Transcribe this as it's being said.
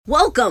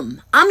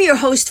Welcome. I'm your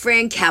host,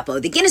 Fran Capo,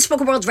 the Guinness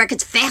Book of World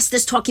Records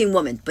fastest talking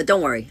woman. But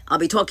don't worry, I'll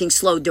be talking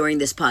slow during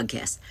this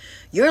podcast.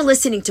 You're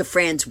listening to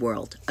Fran's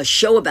World, a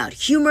show about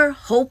humor,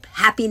 hope,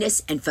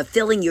 happiness, and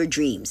fulfilling your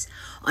dreams.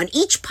 On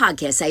each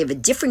podcast, I have a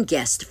different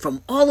guest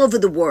from all over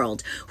the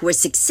world who are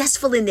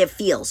successful in their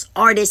fields.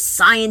 Artists,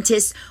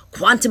 scientists,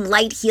 quantum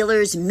light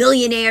healers,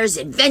 millionaires,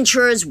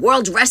 adventurers,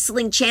 world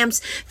wrestling champs,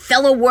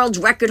 fellow world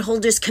record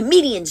holders,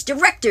 comedians,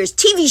 directors,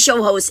 TV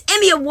show hosts,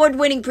 Emmy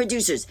award-winning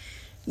producers.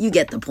 You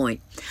get the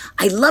point.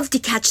 I love to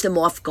catch them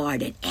off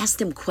guard and ask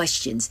them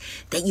questions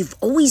that you've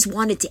always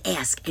wanted to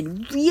ask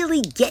and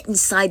really get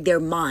inside their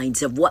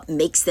minds of what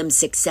makes them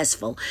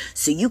successful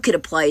so you could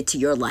apply it to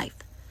your life.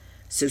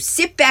 So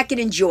sit back and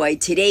enjoy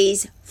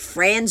today's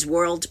Fran's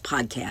World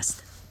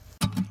podcast.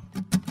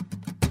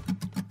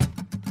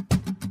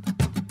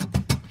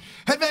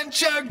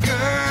 Adventure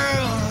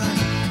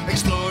girl,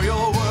 explore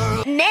your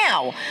world.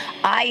 Now,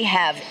 I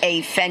have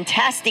a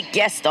fantastic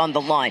guest on the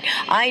line.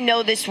 I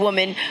know this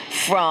woman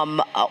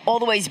from all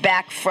the ways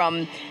back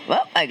from,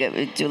 well, I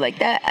do like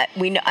that.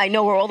 I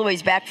know her all the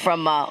ways back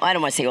from, I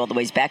don't want to say all the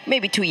ways back,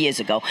 maybe 2 years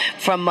ago,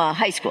 from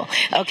high school,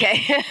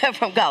 okay,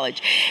 from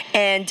college.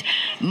 And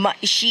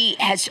she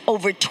has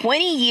over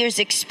 20 years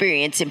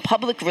experience in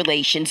public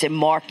relations and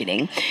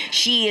marketing.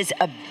 She is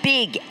a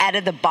big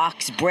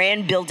out-of-the-box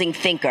brand-building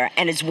thinker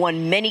and has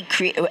won many,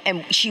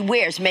 and she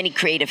wears many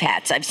creative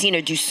hats. I've seen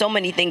her do so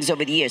many things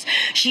over the years.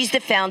 She's the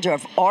founder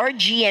of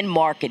RGN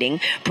Marketing,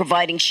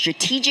 providing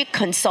strategic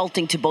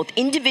consulting to both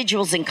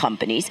individuals and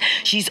companies.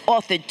 She's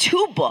authored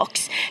 2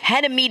 books,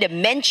 How to Meet a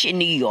Mench in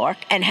New York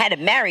and How to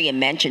Marry a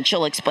Mench, and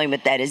she'll explain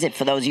what that is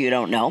for those of you who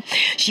don't know.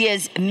 She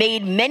has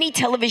made many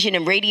television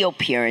and radio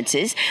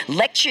appearances,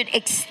 lectured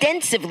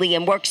extensively,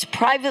 and works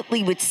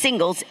privately with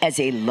singles as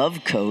a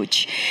love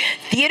coach.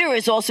 Theater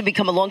has also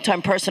become a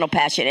longtime personal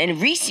passion, and in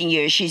recent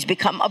years, she's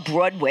become a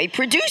Broadway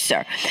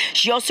producer.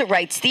 She also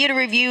writes theater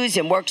reviews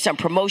and works on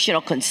promotional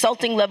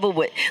consulting level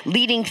with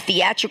leading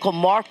theatrical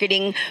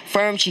marketing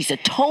firms. She's a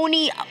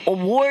Tony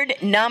Award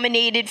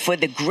nominated for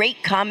The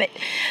Great Comet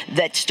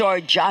that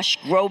starred Josh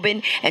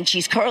Groban, and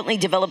she's currently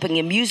developing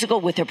a musical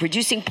with her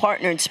producing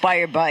partner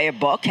inspired by her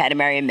book, How to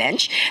Marry a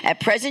Mench. At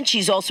present,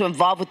 she's also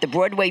involved with the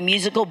Broadway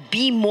musical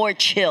Be More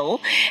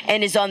Chill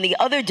and is on the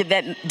other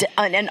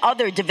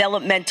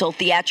developmental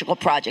theatrical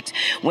projects.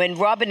 When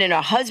Robin and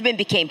her husband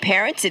became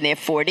parents in their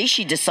 40s,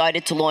 she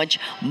decided to launch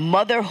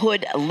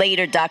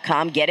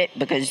motherhoodlater.com. Get it?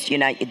 Because you're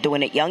not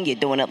doing it young, you're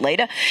doing it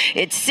later.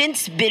 It's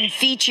since been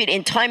featured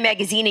in Time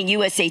Magazine and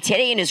USA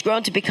Today and has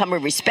grown to become a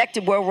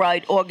respected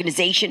worldwide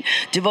organization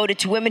devoted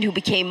to women who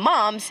became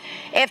moms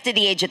after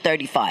the age of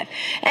 35.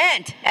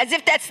 And as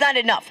if that's not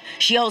enough,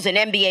 she holds an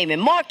MBA in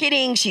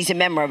marketing. She's a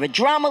member of a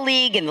drama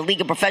league and the League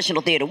of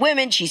Professional Theater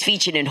Women. She's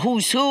featured in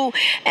Who's Who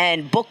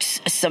and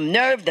books Some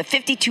Nerve, The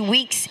 52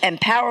 Weeks,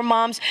 and Power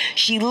Moms.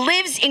 She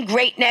lives in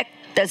Great Neck.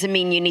 Doesn't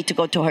mean you need to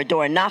go to her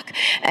door and knock.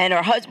 And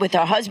with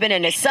her husband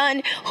and his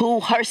son,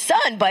 her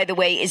son, by the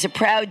way, is a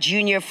proud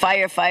junior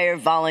firefighter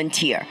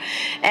volunteer.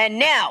 And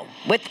now,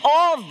 with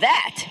all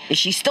that, is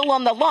she still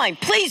on the line?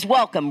 Please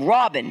welcome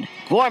Robin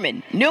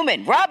Gorman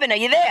Newman. Robin, are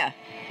you there?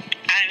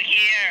 I'm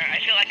here. I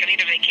feel like I need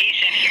a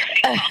vacation here.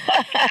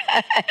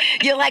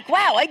 You're like,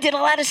 wow, I did a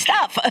lot of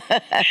stuff. Yeah,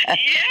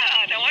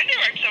 no wonder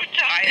I'm so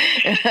tired.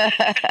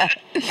 I'm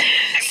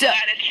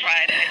glad it's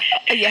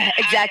Friday. Yeah,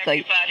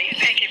 exactly. Hi,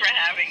 everybody. Thank you for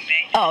having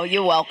me. Oh,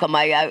 you're welcome.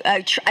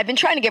 I've been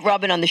trying to get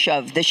Robin on the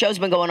show. The show's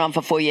been going on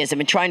for 4 years. I've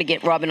been trying to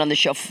get Robin on the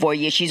show for 4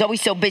 years. She's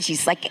always so busy.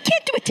 She's like, I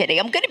can't do it today.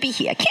 I'm going to be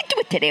here. I can't do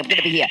it today. I'm going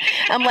to be here.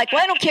 I'm like,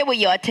 well, I don't care where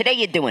you are. Today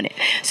you're doing it.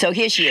 So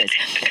here she is.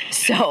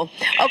 So,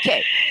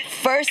 okay.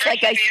 First,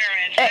 like I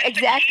said,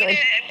 exactly.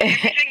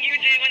 Everything you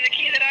do and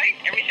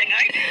everything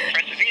I do,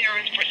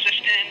 perseverance,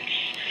 persistence,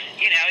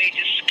 you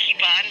just keep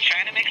on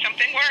trying to make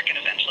something work, and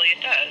eventually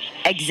it does.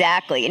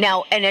 Exactly.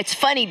 Now, and it's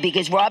funny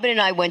because Robin and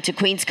I went to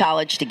Queens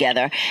College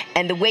together,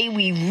 and the way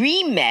we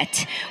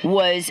re-met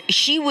was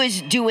she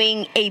was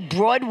doing a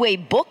Broadway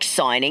book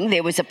signing.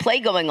 There was a play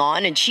going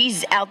on, and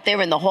she's out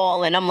there in the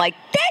hall, and I'm like,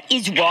 that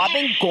is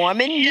Robin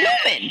Gorman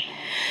Newman.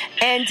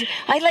 And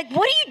I like,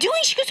 what are you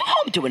doing? She goes,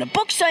 oh, I'm doing a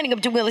book signing. I'm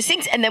doing all these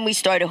things. And then we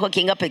started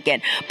hooking up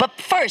again. But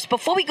first,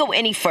 before we go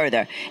any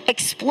further,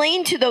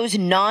 explain to those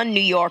non-New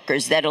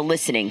Yorkers that are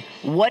listening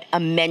what a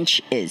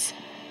mensch is.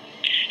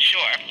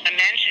 Sure. A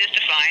mensch is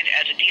defined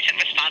as a decent,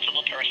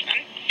 responsible person.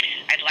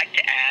 I'd like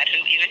to add,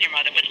 who even your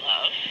mother would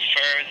love,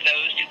 for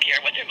those who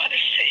care what their mothers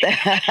say. You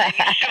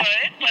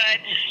should, but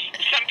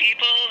some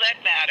people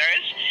that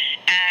matters.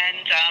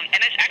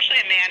 And it's actually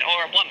a man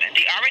or a woman.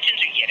 The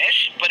origins are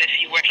Yiddish, but if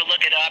you were to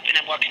look it up in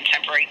a more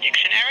contemporary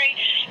dictionary,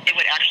 it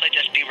would actually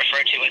just be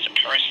referred to as a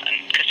person.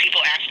 Because people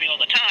ask me all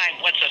the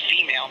time, what's a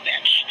female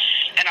mensch?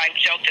 And I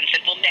joked and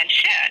said, well,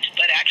 menschette.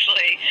 But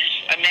actually,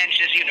 a mensch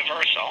is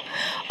universal.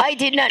 I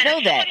did not know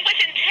that. Someone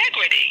with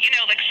integrity.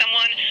 Like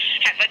someone,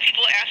 like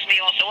people ask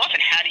me all so often,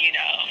 how do you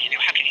know?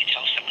 How can you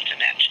tell someone's a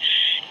mensch?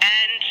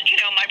 And,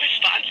 my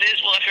response is,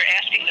 well, if you're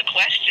asking the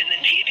question,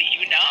 then maybe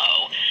you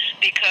know.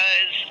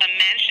 Because a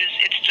mensch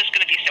it's just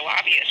going to be so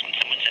obvious when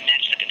someone's a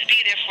mensch. They're going to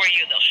be there for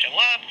you. They'll show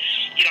up.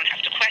 You don't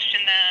have to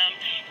question them.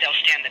 They'll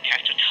stand the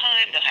test of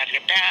time. They'll have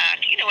your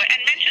back.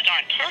 And Menches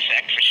aren't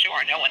perfect, for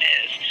sure. No one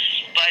is.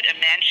 But a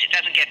Mensch, it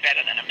doesn't get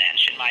better than a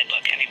Mensch in my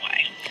book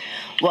anyway.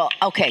 Well,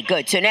 okay,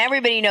 good. So now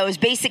everybody knows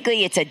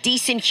basically it's a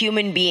decent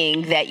human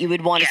being that you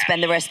would want to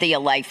spend the rest of your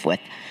life with.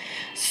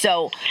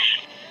 So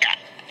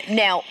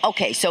now,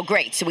 okay, so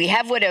great. So we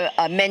have what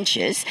a Mensch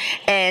is.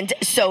 And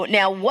so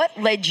now what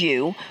led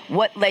you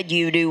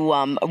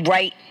to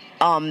write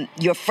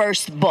your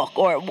first book?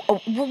 Or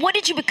what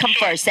did you become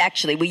first,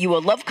 actually? Were you a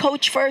love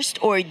coach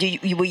first, or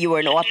were you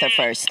an author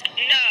first?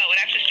 No, it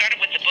actually started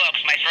with the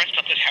books. My first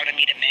book was How to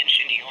Meet a Mensch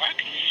in New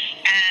York.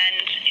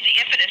 And the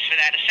impetus for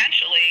that,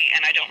 essentially,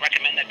 and I don't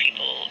recommend that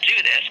people do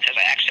this because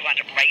I actually wound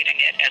up writing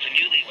it as a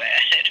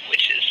newlywed,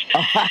 which is a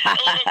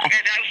little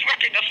weird. I was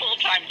working a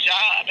full-time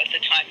job at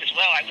the time as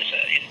well. I was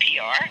in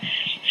PR,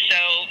 so,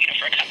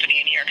 for a company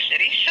in New York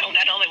City. So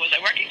not only was I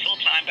working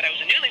full-time, but I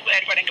was a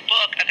newlywed writing a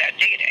book about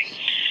dating.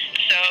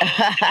 So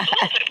it's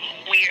a little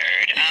bit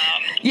weird.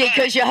 Yeah,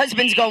 because your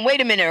husband's going, wait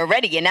a minute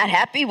already, you're not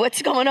happy?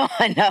 What's going on?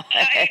 No.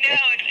 I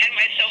know, and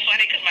it's so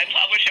funny because my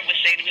publisher was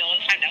saying to me all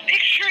the time, now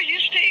make sure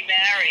you stay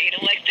married.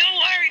 I'm like, don't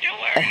worry.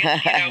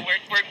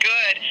 We're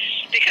good.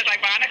 Because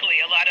ironically,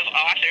 a lot of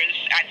authors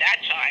at that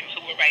time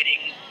who were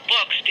writing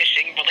books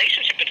dishing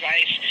relationship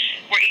advice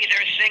were either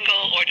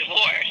single or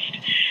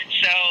divorced.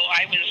 So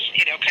I was,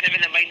 kind of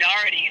in the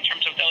minority in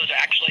terms of those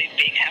actually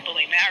being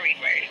happily married,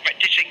 right,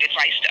 dishing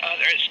advice to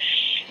others.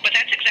 But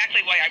that's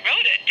exactly why I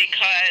wrote it,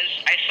 because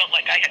I felt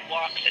like I had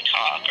walked the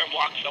talk or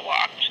walked the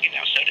walk,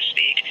 so to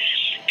speak.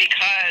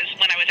 Because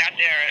when I was out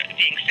there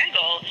being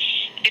single,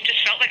 it just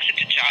felt like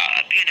such a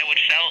job. It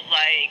felt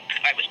like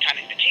I was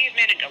pounding the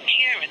pavement and going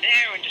here and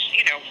there and just,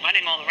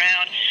 running all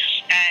around.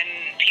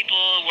 And people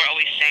were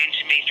always saying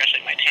to me,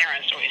 especially my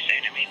parents always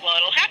saying to me, well,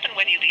 it'll happen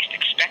when you least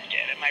expect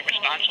it. And my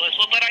response was,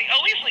 well, but I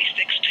always least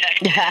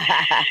expect it.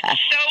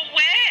 So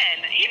when?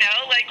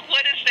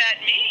 What does that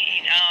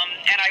mean?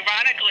 And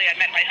ironically, I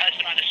met my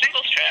husband on a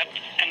singles trip,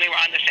 and we were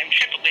on the same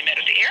trip, but we met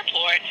at the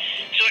airport.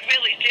 So it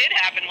really did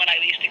happen when I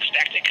least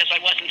expected, because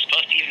I wasn't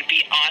supposed to even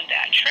be on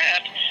that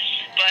trip.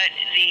 But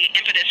the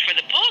impetus for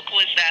the book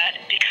was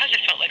that because it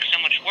felt like so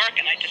much work,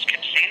 and I just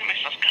kept saying to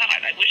myself, God,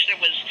 I wish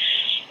there was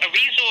a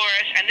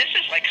resource. And this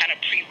is like kind of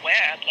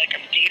pre-web, like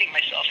I'm dating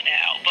myself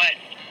now, but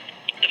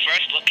the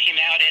first book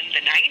came out in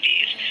the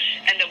 90s,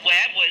 and the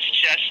web was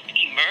just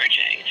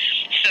emerging.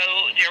 So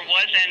there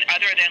wasn't,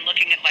 other than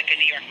looking at like a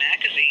New York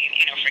magazine,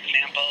 for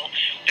example,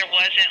 there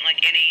wasn't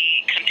like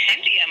any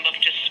compendium of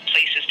just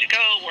places to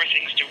go or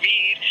things to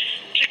read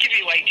to give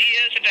you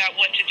ideas about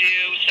what to do.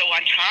 So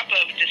on top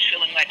of just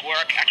feeling like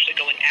work actually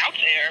going out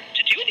there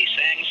to do these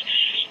things,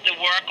 the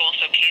work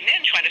also came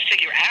in trying to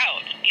figure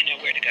out,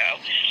 where to go.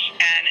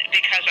 And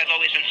because I've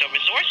always been so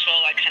resourceful,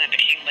 I kind of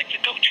became like the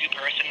go-to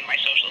person in my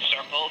social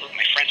circle.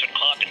 My friends would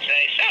call up and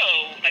say, so,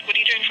 like, what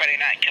are you doing Friday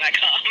night? Can I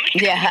come?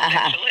 Yeah.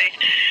 Essentially.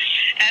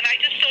 And I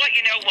just thought,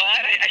 you know what?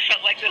 I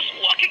felt like this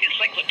walking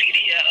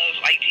encyclopedia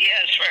of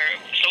ideas for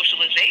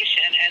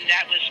socialization, and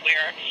that was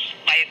where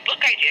my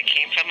book idea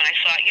came from. And I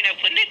thought,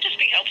 wouldn't it just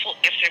be helpful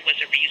if there was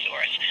a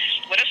resource?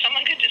 What if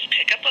someone could just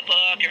pick up a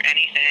book or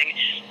anything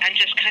and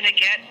just kind of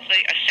get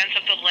a sense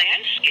of the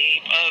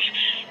landscape of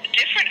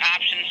different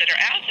options that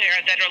are out there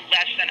that are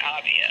less than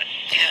obvious?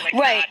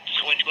 Right.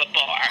 Not going to a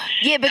bar.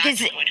 Yeah,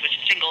 because not going to a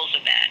singles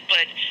event.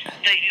 But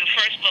the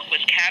first book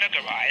was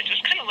categorized. It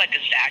was kind of like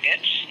a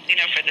Zagat,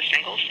 for the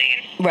singles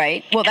scene.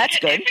 Right. Well, that's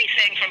good.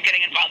 Everything from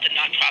getting involved in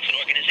nonprofit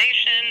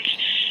organizations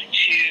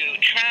to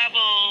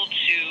travel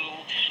to,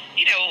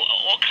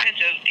 all kinds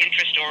of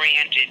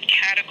interest-oriented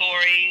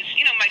categories.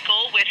 My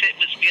goal with it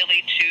was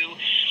really to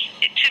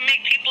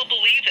make people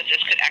believe that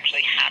this could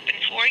actually happen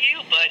for you,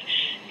 but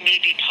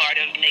maybe part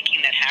of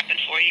making that happen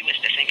for you is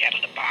to think out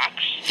of the box.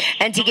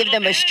 And to give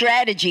them a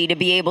strategy to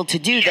be able to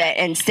do that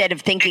instead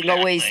of thinking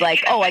always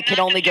like, I could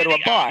only go to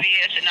a bar.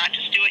 And not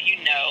just do what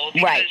you know,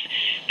 because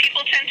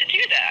people tend to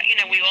do that.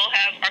 We all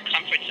have our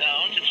comfort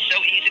zones. It's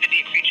so easy to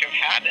be a creature of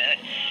habit.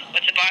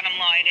 But the bottom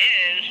line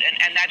is,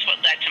 and that's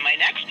what led to my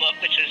next book,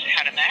 which is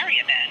How to Marry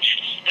a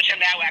Mench, which I'm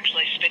now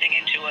actually spinning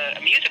into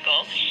a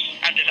musical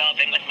I'm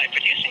developing with my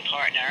producing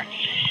partner.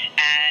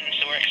 And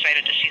so we're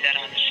excited to see that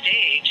on the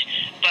stage.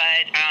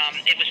 But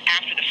it was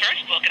after the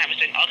first book, and I was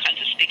doing all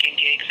kinds of speaking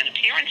gigs and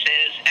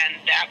appearances,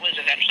 and that was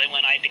eventually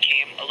when I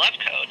became a love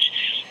coach.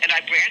 And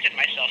I branded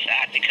myself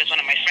that because one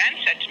of my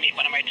friends said to me,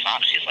 one of my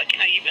talks, she's like,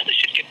 you really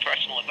should give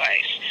personal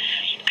advice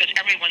because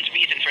everyone's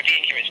reason for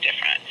being here is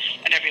different,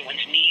 and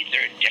everyone's needs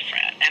are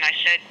different. And I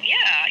said,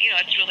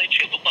 that's really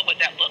true, but what would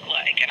that look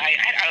like? And I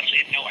honestly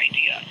had no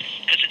idea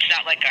because it's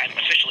not like I'm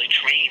officially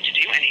trained to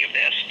do any of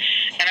this.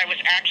 And I was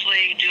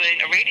actually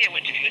doing a radio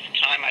interview at the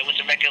time. I was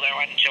a regular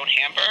on Joan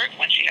Hamburg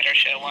when she had her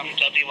show on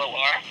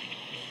WOR.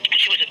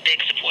 She was a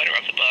big supporter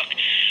of the book.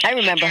 I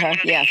remember her,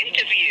 yeah.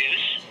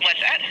 Interviews,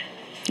 what's that?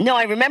 No,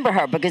 I remember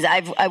her because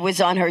I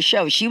was on her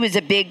show. She was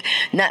a big,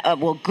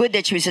 good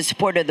that she was a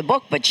supporter of the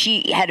book, but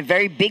she had a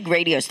very big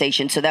radio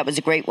station, so that was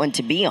a great one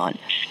to be on.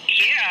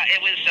 Yeah,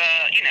 it was,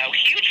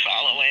 huge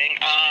following,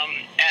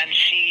 and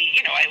she,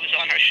 I was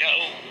on her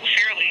show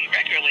fairly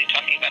regularly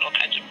talking about all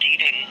kinds of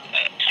dating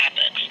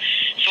topics.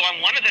 So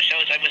on one of the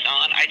shows I was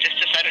on, I just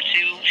decided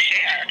to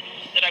share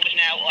that I was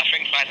now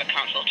offering private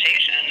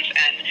consultations.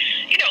 And,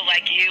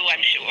 like you,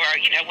 I'm sure,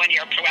 when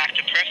you're a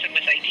proactive person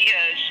with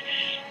ideas,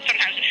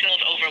 sometimes it feels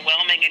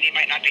overwhelming and you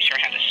might not be sure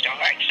how to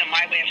start. So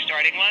my way of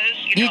starting was,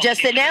 you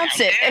just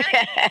announce it.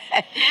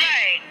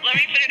 Right. Let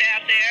me put it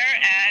out there,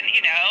 and,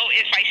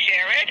 if I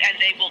share it and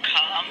they will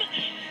come,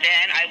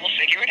 then I will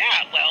figure it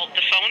out. Well,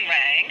 the phone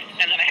rang,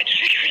 and then I had to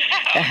figure it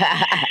out.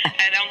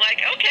 And I'm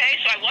like, okay,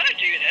 so I want to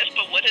do this,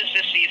 but what does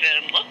this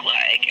even look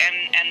like?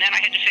 And then I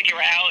had to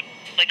figure out,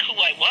 like, who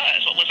I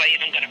was. What was I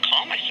even going to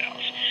call myself?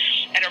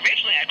 And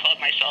originally I called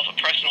myself a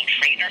personal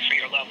trainer for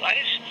your love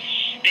life,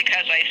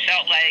 because I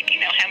felt like,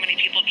 how many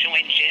people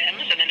join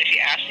gyms? And then if you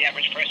ask the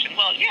average person,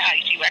 well, yeah,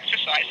 do you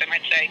exercise? They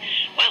might say,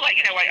 well,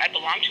 I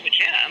belong to a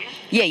gym.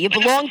 Yeah, you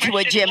belong to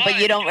a gym, but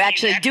you don't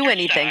actually do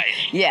anything.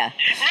 Yeah.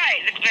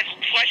 Right. The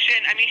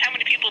question, how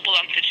many people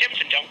belong to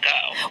gyms and don't go?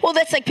 Well,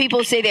 that's like people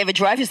who say they have a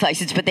driver's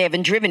license, but they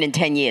haven't driven in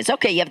 10 years.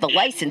 Okay, you have the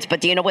license,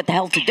 but do you know what the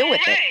hell to do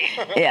with it?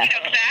 Yeah.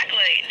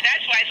 Exactly.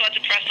 That's why I thought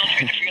the personal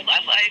trainer for your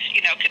love life,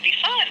 could be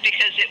fun,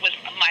 because it was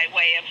my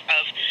way of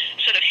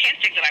sort of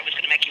hinting that I was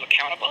going to make you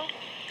accountable,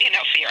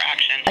 for your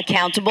actions.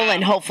 Accountable,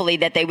 and hopefully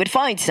that they would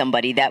find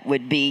somebody that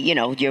would be,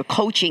 you're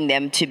coaching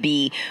them to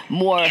be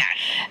more.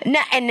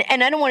 Yes.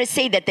 And I don't want to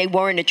say that they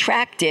weren't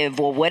attractive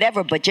or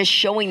whatever, but just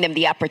showing them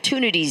the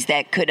opportunities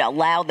that could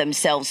allow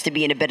themselves to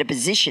be in a better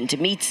position to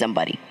meet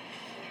somebody.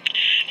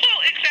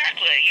 Well,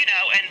 exactly,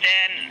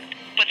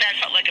 but that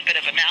felt like a bit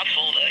of a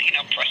mouthful, the,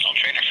 personal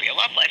trainer for your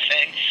love life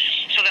thing.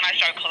 So then I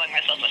started calling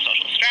myself a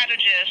social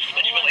strategist,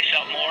 which really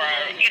felt more,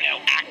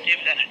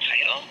 active than a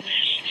title.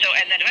 So,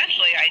 and then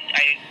eventually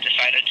I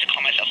decided to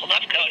call myself a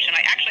love coach, and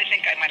I actually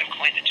think I might have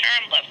coined the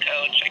term love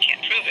coach. I can't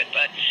prove it,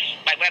 but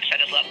my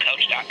website is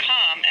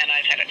lovecoach.com, and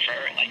I've had it for,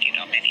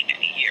 many,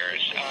 many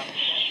years.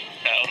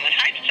 So in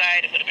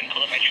hindsight, it would have been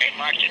cool if I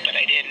trademarked it, but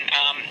I didn't.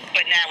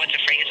 But now it's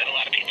a phrase that a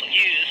lot of people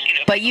use.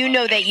 But you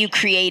know that you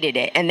created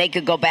it, and they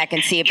could go back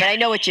and see it. But I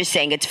know what you're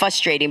saying. It's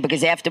frustrating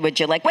because afterwards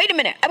you're like, wait a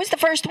minute, I was the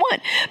first one.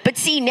 But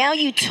see, now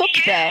you took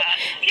that.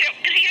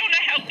 Because you don't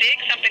know how big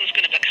something's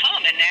going to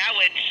become, and now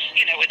it's,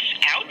 it's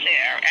out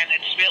there, and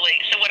it's really,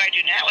 so what I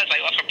do now is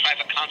I offer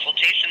private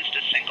consultations to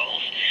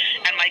singles,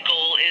 and my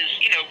goal is,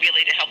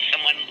 really to help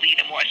someone lead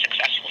a more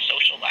successful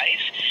social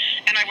life.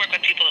 And I work with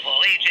people of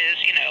all ages,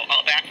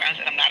 all backgrounds,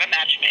 and I'm not a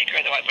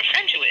matchmaker, though I have a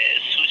friend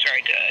who's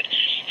very good.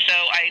 So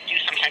I do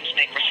sometimes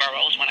make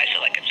referrals when I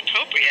feel like it's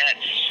appropriate,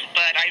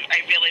 but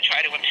I really try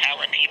to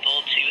empower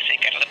people to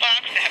think out of the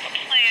box, to have a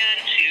plan,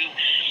 to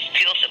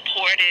feel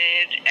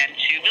supported, and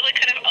to really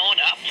kind of own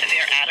up to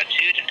their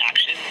attitude and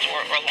actions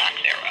or lack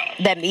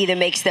thereof. That either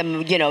makes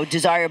them,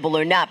 desirable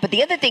or not. But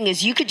the other thing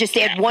is you could just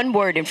add one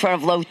word in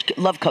front of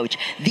love coach,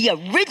 the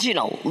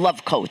original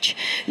love coach.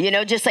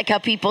 Just like how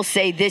people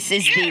say this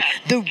is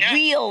the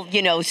real,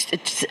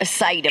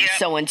 site of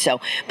so-and-so,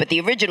 but the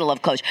original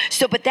love coach.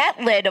 So, but that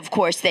led, of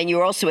course, then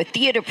you're also a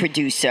theater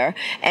producer.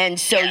 And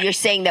so you're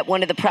saying that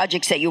one of the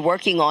projects that you're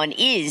working on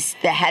is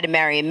the How to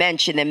Marry a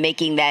Mench, and then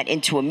making that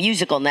into a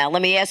musical. Now,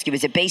 let me ask you,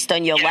 is it based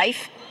on your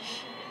life?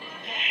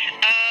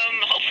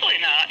 Hopefully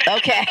not.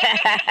 Okay.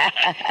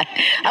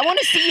 I want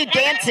to see you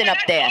dancing up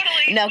there.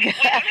 We don't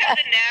have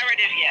the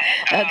narrative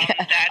yet.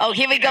 Okay.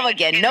 Here we go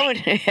again. No.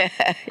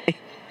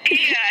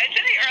 Yeah, it's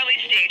in the early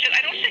stages.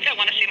 I don't think I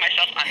want to see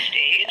myself on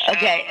stage.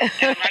 Okay.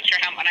 I'm not sure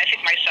how, and I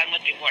think my son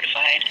would be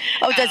mortified.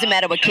 Oh, it doesn't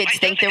matter what kids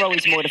think. They're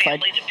always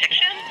mortified. Family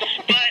depiction,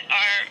 but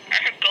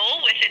our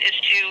goal with it is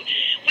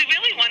we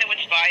really want to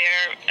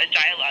inspire a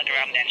dialogue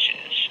around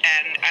mentions.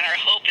 And our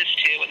hope is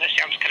to, and this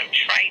sounds kind of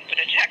trite, but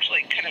it's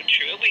actually kind of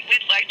true, we'd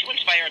like to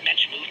inspire a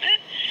mensch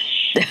movement.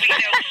 We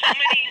know so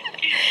many...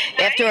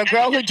 Right? After a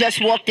girl who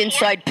just walked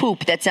inside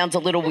poop, that sounds a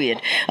little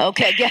weird.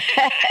 Okay, go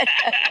ahead.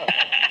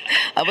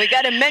 We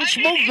got a mensch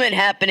movement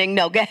happening.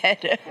 No, go ahead.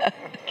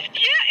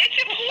 Yeah, it's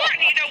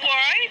important. You know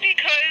why?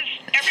 Because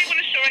everyone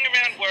is throwing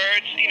around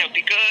words,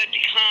 be good,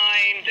 be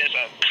kind. There's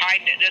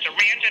a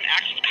random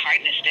acts of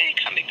kindness day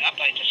coming up,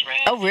 I just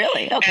read. Oh,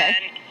 really? Okay.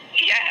 And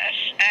yes,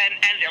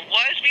 and there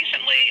was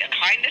recently a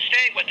kindness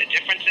day. What the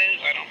difference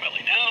is, I don't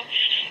really know.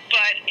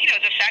 But,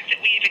 the fact that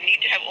we even need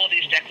to have all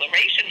these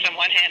declarations, on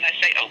one hand, I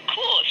say, oh,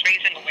 cool, it's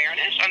raising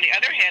awareness. On the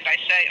other hand, I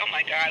say, oh,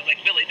 my God,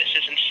 really, this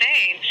is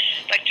insane.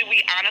 Do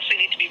we honestly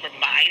need to be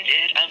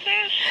reminded of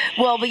this?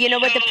 Well, but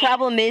what the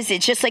problem is?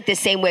 It's just like the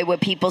same way where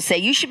people say,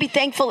 you should be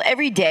thankful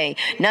every day,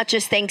 not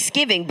just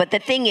Thanksgiving. But the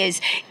thing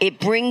is, it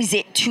brings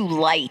it to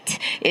light.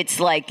 It's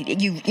like,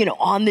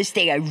 on this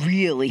day, I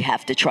really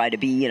have to try to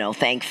be,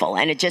 thankful.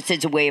 And it just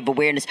is a way of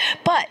awareness.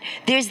 But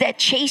there's that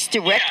Chase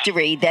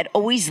directory that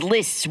always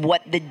lists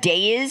what the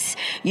day is.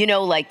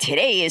 Like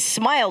today is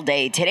Smile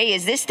Day. Today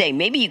is this day.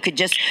 Maybe you could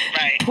just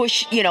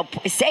push,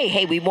 say,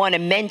 hey, we want a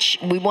mensch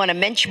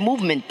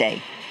movement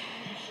day.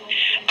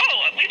 Oh,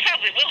 we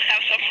probably will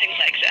have something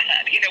like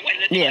that, when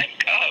the time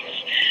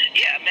comes.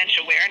 Yeah, Mensch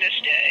Awareness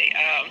Day.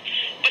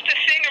 But the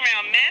thing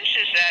around Mensch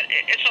is that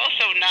it's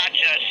also not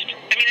just,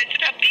 it's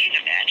about being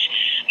a mensch.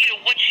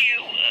 What you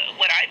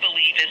I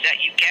believe is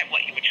that you get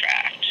what you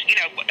attract.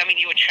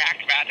 You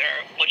attract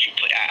rather what you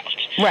put out.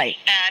 Right.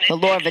 And The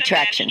law of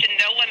attraction. To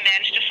know a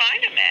mensch, to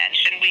find a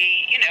mensch, and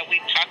we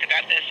talk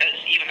about this as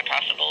even a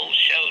possible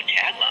show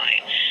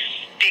tagline,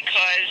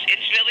 because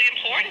it's really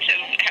important to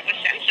have a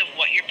sense of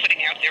what you're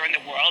putting out there in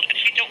the world. If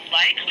you don't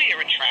like who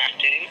you're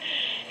attracting,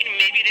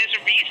 maybe there's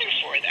a reason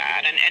for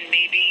that, and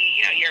maybe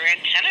your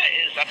antenna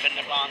is up in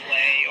the wrong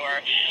way,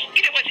 or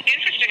what's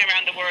interesting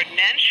around the word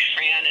mensch,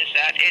 Fran, is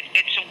that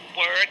it's a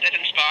word that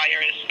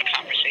inspires a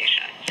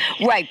conversation.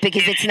 Right,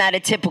 because it's not a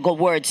typical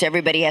word, so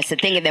everybody has to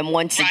think of them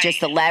once it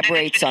just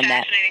elaborates on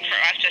that. It's fascinating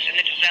for us just in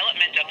the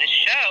development of this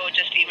show,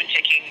 just even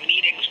taking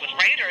meetings with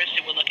writers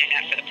who we're looking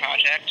at for the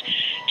project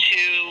to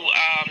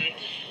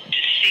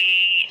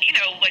see,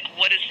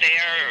 what is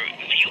their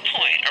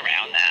viewpoint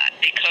around that,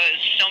 because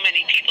so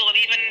many people, and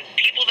even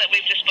people that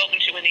we've just spoken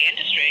to in the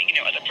industry,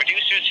 other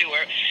producers who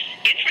are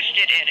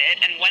interested in it,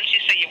 and once you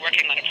say you're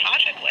working on a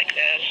project like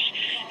this,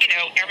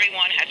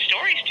 everyone has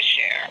stories to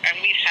share,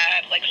 and we've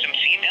had some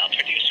female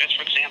producers,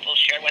 for example,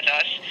 share with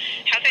us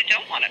how they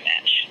don't want a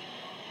mensch.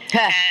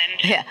 And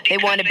they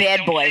want a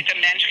bad boy. They don't think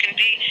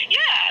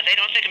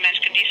a mensch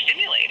can be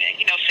stimulating,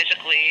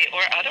 physically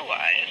or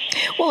otherwise.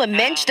 Well, a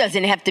mensch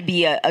doesn't have to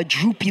be a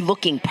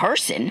droopy-looking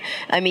person.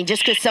 I mean,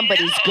 just because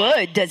somebody's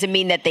good doesn't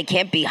mean that they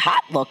can't be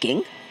hot-looking.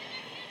 Exactly.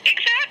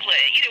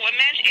 A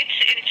mensch, it's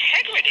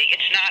integrity.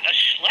 It's not a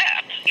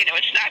schlep.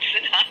 It's not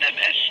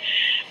synonymous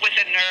with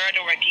a nerd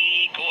or a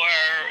geek or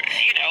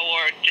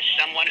just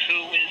someone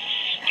who is,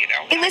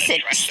 Hey, listen,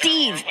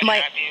 Steve,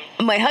 my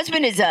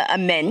husband is a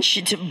mensch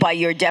by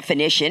your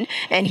definition,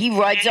 and he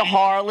rides a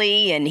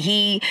Harley, and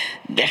he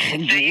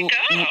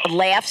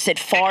laughs at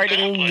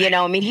farting.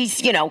 Exactly.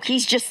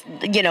 He's just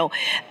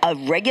a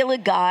regular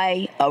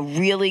guy, a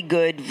really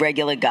good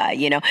regular guy.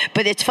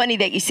 But it's funny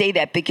that you say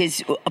that,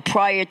 because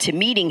prior to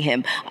meeting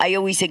him, I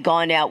always had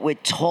gone out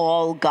with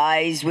tall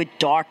guys with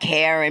dark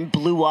hair and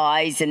blue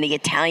eyes and the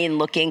Italian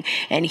looking,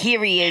 and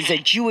here he is, a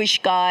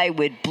Jewish guy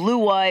with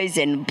blue eyes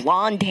and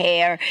blonde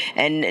hair,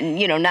 and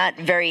not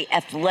very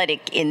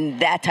athletic in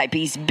that type.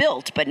 He's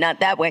built, but not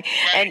that way.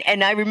 Right.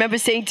 And I remember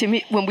saying to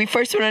me when we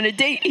first went on a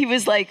date, he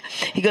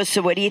goes,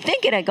 so what do you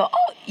think? And I go,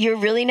 oh, you're a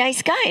really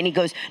nice guy. And he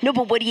goes, no,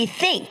 but what do you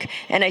think?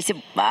 And I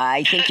said,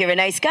 I think you're a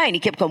nice guy. And he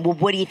kept going, well,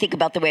 what do you think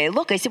about the way I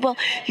look? I said, well,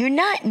 you're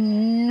not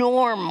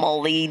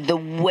normally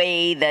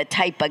the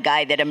type of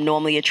guy that I'm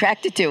normally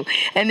attracted to.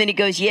 And then he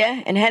goes,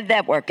 yeah, and how did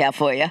that work out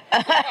for you?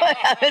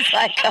 I was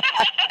like,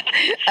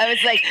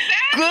 exactly.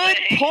 Good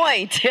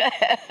point.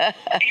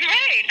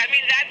 Right. I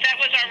mean, that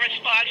was our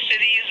response to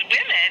these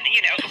women,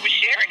 who were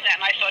sharing that.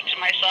 And I thought to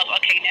myself,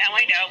 okay, now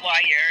I know why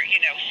you're,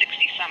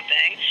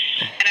 60-something.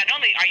 And not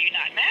only are you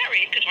not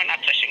married, because we're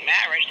not pushing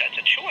marriage, that's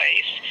a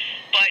choice,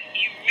 but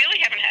you really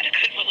haven't had a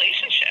good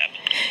relationship.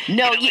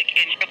 No, in your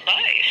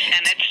life.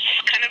 And it's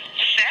kind of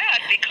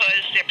sad,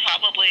 because they're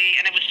probably,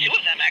 and it was two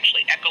of them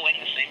actually echoing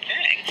the same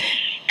thing,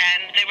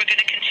 and they were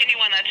going to continue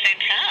on that same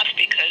path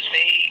because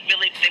they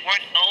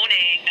weren't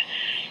owning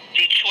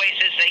the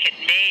choices they had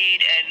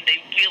made, and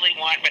they really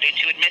weren't ready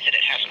to admit that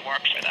it hasn't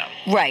worked for them.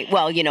 Right.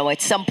 Well,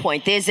 at some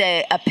point, there's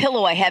a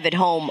pillow I have at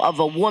home of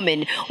a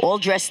woman all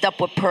dressed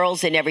up with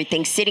pearls and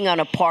everything, sitting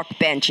on a park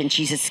bench, and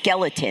she's a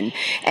skeleton,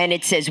 and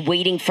it says,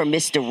 waiting for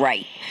Mr.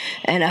 Right.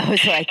 And I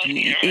was like,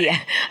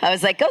 yeah. I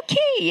was like,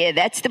 okay, yeah,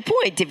 that's the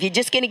point. If you're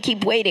just going to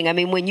keep waiting, I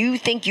mean, when you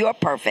think you're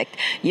perfect,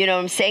 what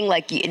I'm saying?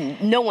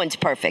 No one's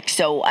perfect.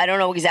 So I don't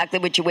know exactly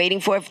what you're waiting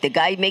for. If the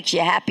guy makes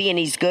you happy and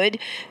he's good,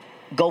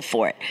 go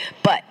for it.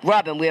 But,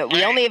 Robin, we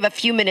only have a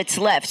few minutes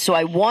left, so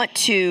I want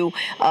to,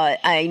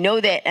 I know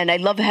that, and I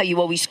love how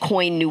you always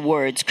coin new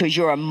words, because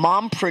you're a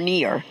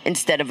mompreneur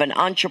instead of an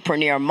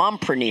entrepreneur,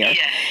 mompreneur.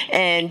 Yes.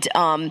 And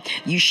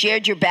you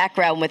shared your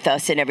background with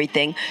us and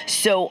everything.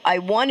 So I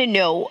want to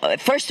know,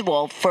 first of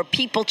all, for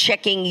people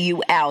checking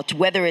you out,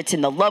 whether it's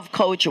in the Love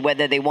Coach or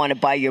whether they want to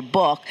buy your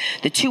book,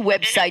 the two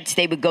websites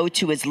they would go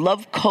to is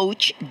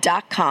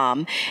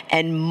lovecoach.com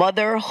and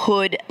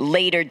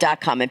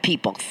motherhoodlater.com. And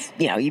people,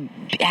 you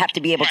have to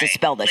be able to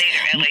spell this.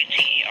 Later,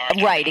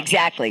 L-A-T-E-R. Right,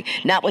 exactly.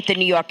 Not with the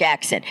New York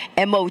accent.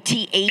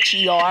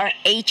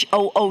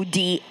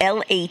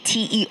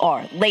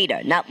 MOTHERHOODLATER.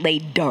 Later, not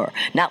later,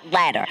 not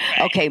ladder.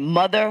 Right. Okay,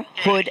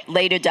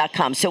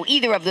 motherhoodlater.com. So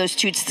either of those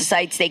two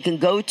sites they can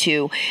go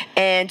to.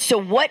 And so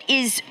what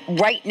is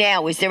right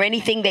now? Is there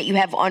anything that you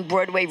have on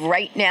Broadway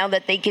right now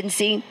that they can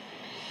see?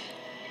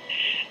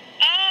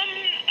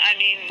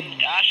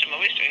 Gosh, I'm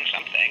always doing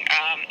something.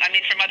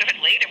 For Motherhood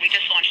Later, we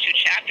just launched 2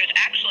 chapters.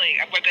 Actually,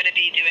 we're going to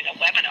be doing a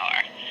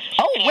webinar.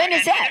 Oh, when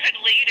is that? Motherhood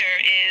Later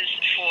is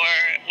for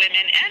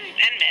women and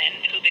men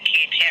who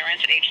became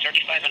parents at age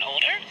 35 and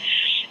older.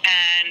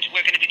 And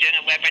we're going to be doing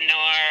a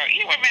webinar,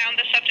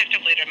 around the subject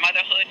of later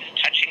motherhood, and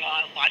touching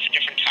on lots of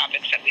different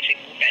topics that we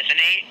think will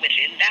resonate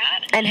within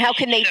that. And how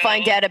can they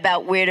find out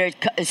about where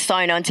to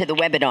sign on to the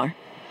webinar?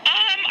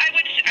 I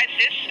would,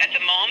 at the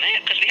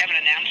moment, because we haven't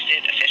announced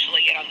it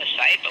officially yet on the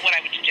site, but what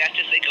I would suggest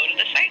is they go to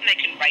the site and they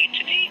can write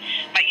to me.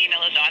 My email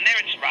is on there.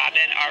 It's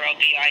Robin,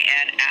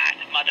 ROBIN,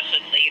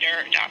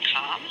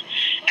 @motherhoodlater.com.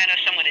 And if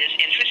someone is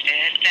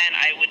interested, then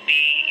I would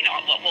be,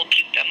 we'll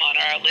keep them on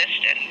our list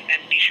and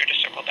be sure to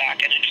circle back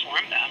and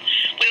inform them.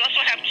 We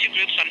also have 2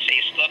 groups on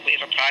Facebook. We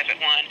have a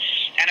private one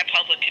and a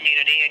public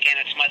community.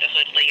 Again, it's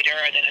Motherhood Later,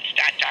 then it's ...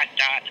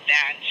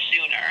 That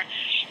Sooner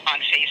on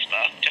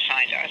Facebook to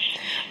find us.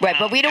 Right,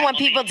 but we don't want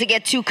people to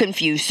get too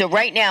confused. So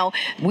right now,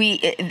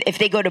 if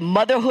they go to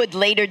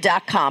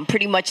motherhoodlater.com,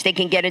 pretty much they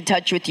can get in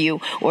touch with you.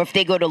 Or if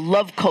they go to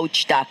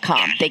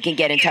lovecoach.com, they can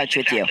get in touch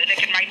with you. They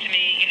can write to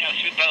me,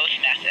 through both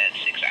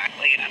methods,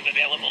 exactly. And I'm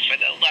available for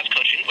the love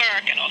coaching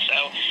work and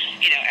also,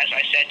 as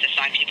I said, to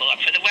sign people up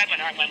for the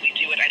webinar when we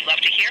do it. I'd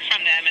love to hear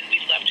from them, and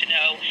we'd love to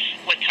know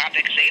what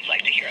topics they'd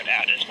like to hear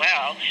about as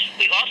well.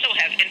 We also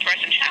have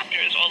in-person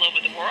chapters all over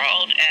the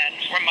world and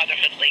for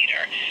Motherhood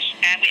Later.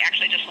 And we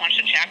actually just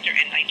launched a chapter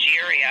in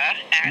Nigeria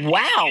and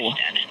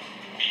Houston.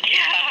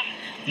 Yeah.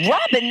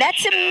 Robin,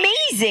 that's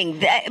amazing.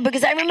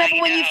 Because I remember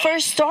when you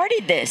first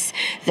started this.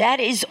 That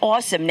is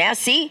awesome. Now,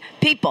 see,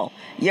 people,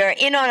 you're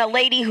in on a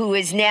lady who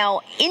is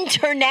now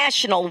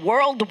international,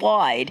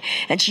 worldwide,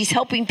 and she's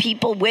helping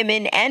people,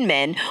 women and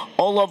men,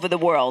 all over the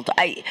world.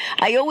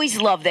 I always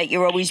love that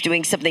you're always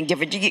doing something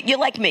different. You're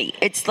like me.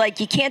 It's like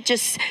you can't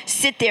just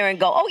sit there and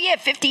go, oh, yeah,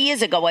 50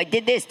 years ago I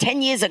did this.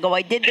 10 years ago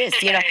I did this.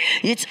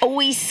 It's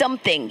always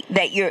something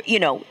that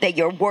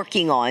you're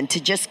working on to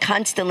just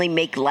constantly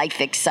make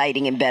life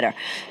exciting and better.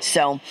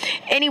 So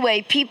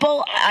anyway,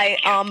 people,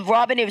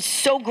 Robin, it was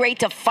so great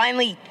to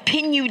finally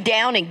pin you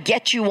down and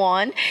get you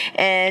on.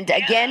 And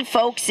again,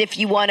 folks, if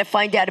you want to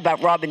find out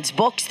about Robin's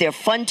books, they're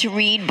fun to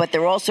read, but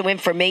they're also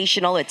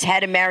informational. It's How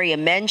to Marry a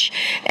Mench.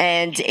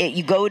 And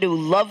you go to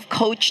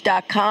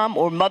lovecoach.com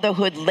or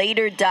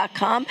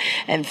motherhoodlater.com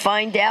and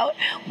find out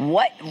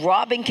what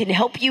Robin can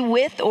help you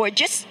with, or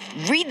just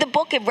read the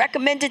book and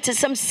recommend it to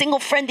some single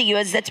friend of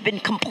yours that's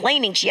been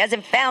complaining she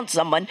hasn't found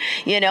someone,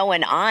 and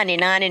on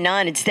and on and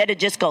on, instead of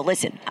just go,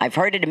 listen, I've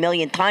heard it a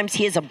million times.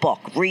 Here's a book.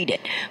 Read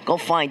it. Go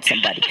find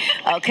somebody.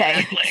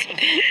 Okay.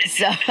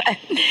 So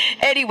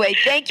anyway,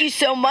 thank you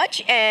so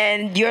much.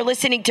 And you're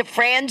listening to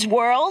Fran's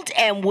World,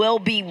 and we'll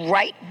be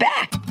right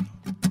back.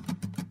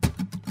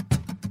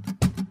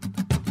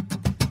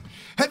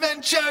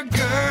 Adventure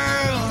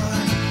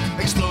Girl,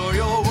 explore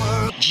your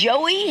world.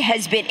 Joey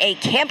has been a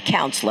camp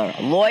counselor,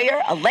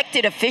 lawyer,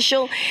 elected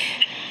official,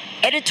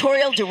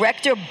 editorial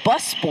director,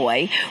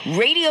 busboy,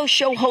 radio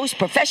show host,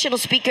 professional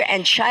speaker,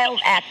 and child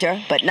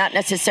actor, but not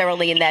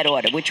necessarily in that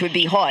order, which would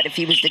be hard if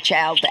he was the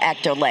child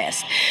actor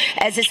last.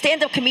 As a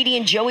stand-up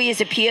comedian, Joey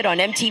has appeared on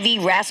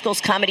MTV, Rascals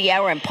Comedy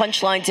Hour, and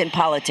Punchlines in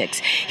Politics.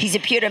 He's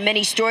appeared on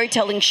many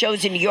storytelling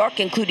shows in New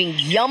York, including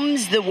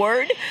Yum's The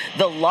Word,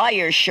 The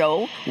Liar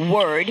Show,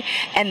 Word,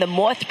 and the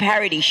Moth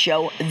parody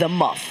show, The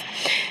Muff.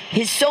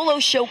 His solo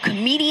show,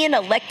 Comedian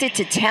Elected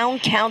to Town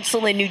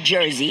Council in New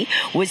Jersey,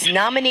 was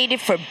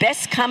nominated for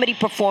Best Comedy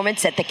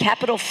Performance at the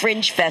Capitol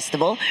Fringe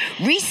Festival.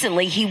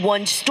 Recently, he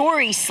won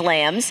Story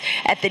Slams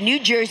at the New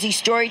Jersey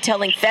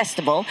Storytelling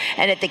Festival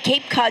and at the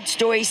Cape Cod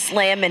Story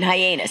Slam in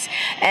Hyannis.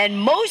 And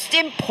most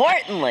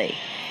importantly,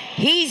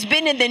 he's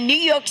been in the New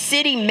York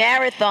City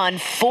Marathon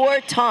 4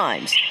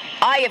 times.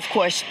 I, of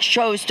course,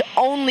 chose to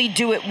only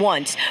do it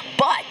once,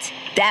 but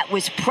that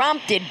was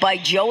prompted by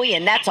Joey,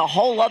 and that's a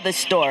whole other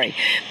story.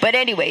 But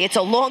anyway, it's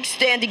a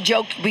long-standing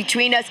joke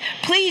between us.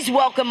 Please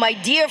welcome my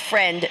dear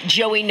friend,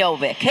 Joey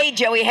Novick. Hey,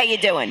 Joey, how you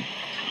doing?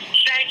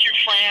 Thank you,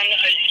 Fran.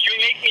 You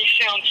make me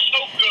sound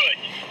so good.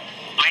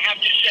 I have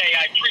to say,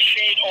 I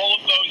appreciate all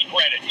of those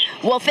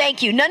credits. Well,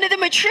 thank you. None of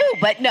them are true,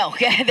 but no,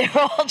 they're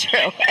all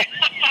true.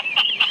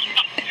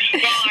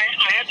 Well,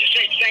 I have to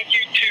say thank you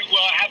to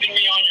having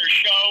me on your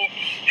show,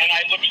 and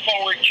I look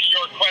forward to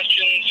your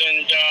questions,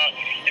 and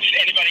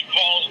if anybody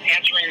calls,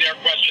 answering their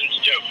questions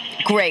too.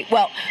 Great.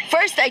 Well,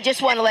 first I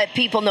just want to let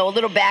people know a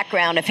little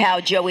background of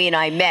how Joey and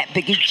I met,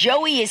 because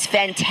Joey is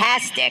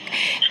fantastic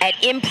at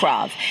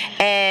improv.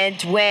 And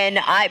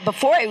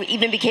before I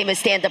even became a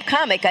stand-up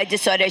comic, I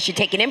decided I should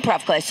take an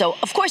improv class. So,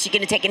 of course, you're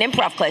going to take an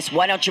improv class.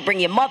 Why don't you bring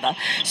your mother?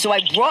 So I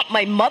brought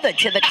my mother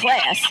to the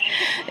class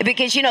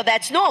because,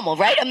 that's normal,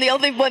 right? I'm the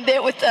only one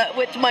there with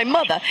my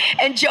mother.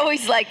 And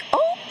Joey's like,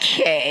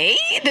 okay,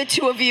 the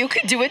two of you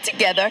could do it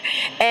together.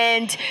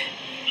 And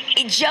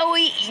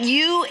Joey,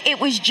 it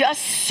was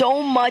just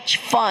so much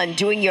fun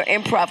doing your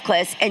improv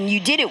class, and you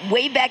did it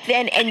way back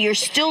then, and you're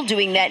still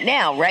doing that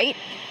now, right?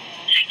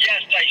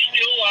 Yes, I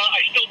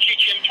still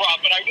teach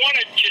improv, but I want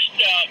to just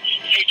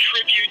pay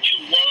tribute to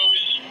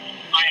Rose.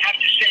 I have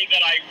to say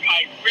that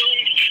I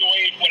really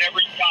enjoyed whenever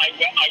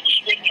I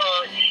was with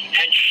her,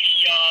 and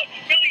she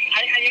really,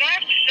 I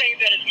have to say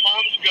that as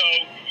moms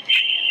go,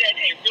 she set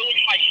a really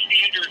high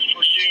standard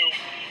for you,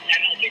 and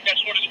I think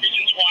that's one of the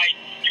reasons why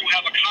you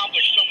have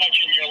accomplished so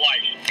much in your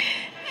life.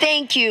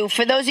 Thank you.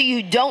 For those of you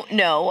who don't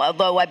know,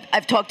 although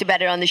I've talked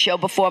about it on the show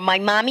before, my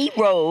mommy,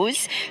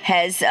 Rose,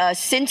 has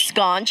since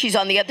gone. She's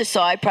on the other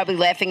side, probably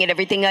laughing at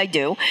everything I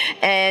do.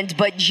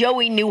 But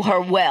Joey knew her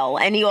well,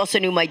 and he also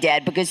knew my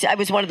dad, because I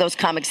was one of those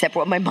comics that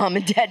brought my mom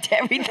and dad to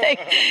everything.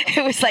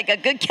 It was like a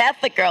good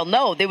Catholic girl.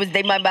 No,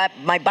 they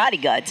my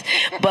bodyguards.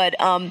 But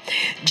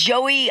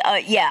Joey,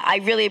 yeah,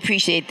 I really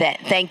appreciate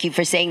that. Thank you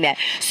for saying that.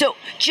 So,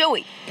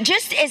 Joey,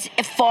 just as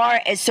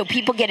far as so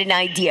people get an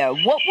idea,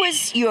 what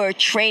was your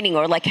training,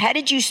 or like how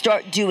did you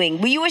start doing?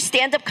 Were you a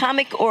stand-up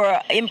comic or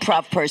an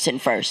improv person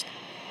first?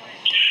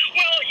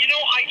 Well,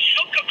 I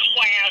took a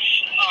class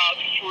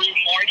through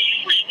Marty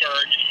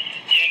Freeberg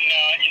in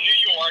New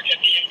York at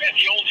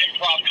the old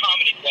Improv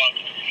Comedy Club,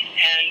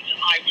 and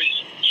I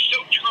was so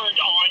turned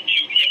on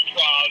to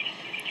improv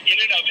in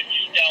and of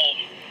itself,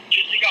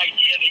 just the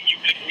idea that you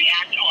could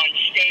react on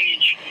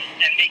stage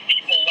and make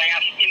people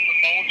laugh in the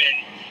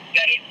moment,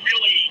 that it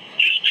really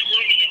just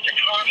drew me into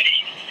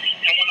comedy.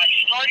 And when I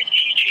started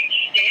teaching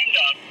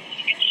stand-up,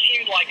 it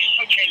seemed like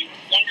such a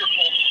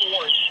wonderful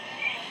source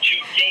to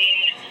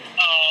gain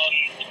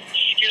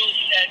skill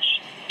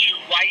sets, to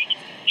write,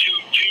 to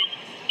do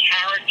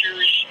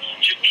characters,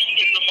 to be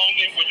in the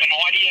moment with an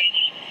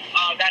audience.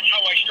 That's how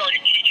I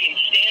started teaching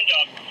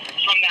stand-up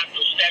from that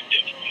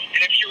perspective.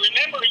 And if you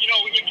remember,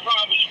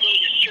 improv is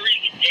really a series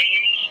of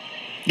games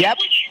Yep. in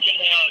which you get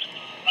a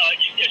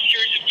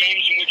series of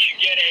games in which you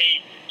get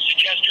a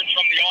suggestion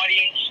from the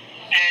audience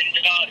and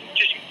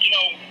just,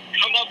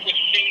 come up with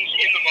things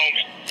in the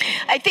moment.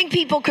 I think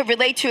people could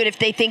relate to it if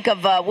they think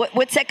of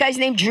what's that guy's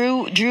name?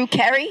 Drew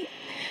Carey.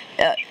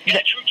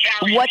 Drew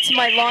Carey. What's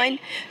my line?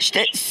 So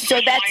Whose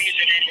that's line is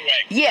it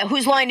anyway? yeah.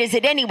 Whose line is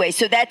it anyway?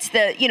 So that's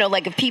the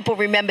like if people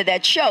remember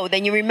that show,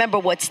 then you remember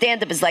what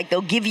stand up is like.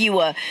 They'll give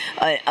you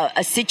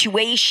a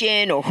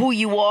situation or who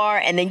you are,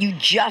 and then you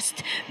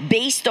just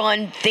based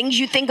on things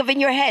you think of in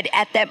your head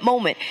at that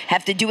moment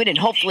have to do it, and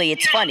hopefully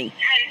it's funny.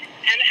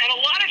 And a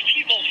lot of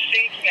people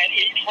think that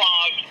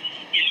improv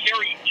is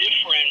very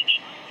different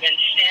than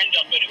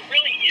stand-up, but it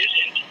really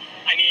isn't.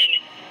 I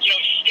mean,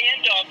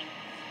 stand-up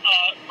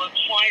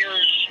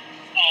requires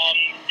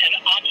an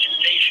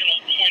observational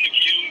point of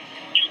view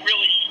to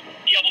really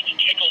be able to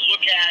take a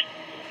look at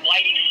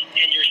life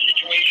and your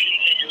situations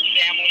and your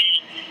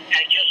family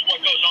and just what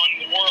goes on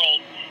in the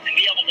world and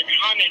be able to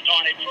comment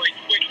on it very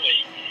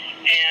quickly.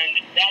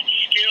 And that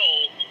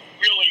skill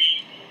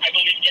really, I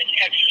believe, gets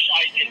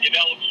exercised and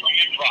developed from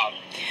improv.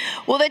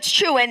 Well, that's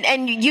true,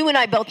 and you and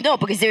I both know,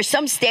 because there's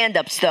some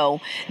stand-ups,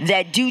 though,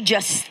 that do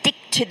just stick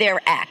to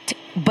their act.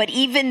 But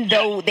even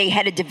though they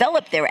had to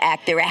develop their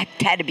act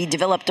had to be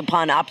developed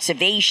upon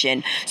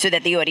observation so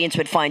that the audience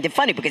would find it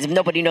funny, because if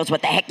nobody knows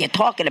what the heck you're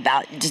talking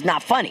about, it's just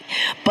not funny.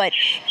 But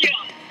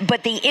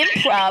the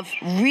improv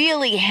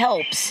really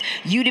helps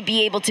you to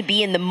be able to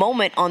be in the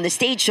moment on the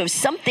stage. So if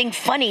something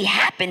funny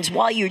happens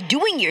while you're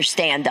doing your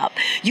stand-up,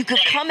 you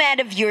could come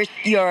out of your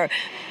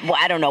well,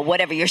 I don't know,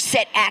 whatever, your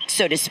set act,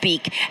 so to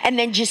speak, and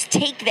then just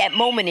take that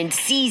moment and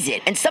seize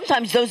it. And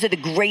sometimes those are the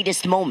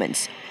greatest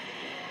moments.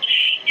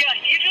 Yeah,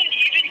 even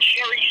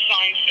Jerry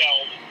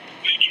Seinfeld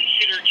was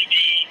considered to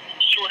be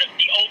sort of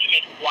the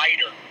ultimate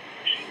writer.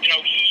 He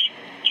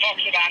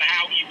talks about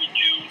how he would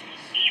do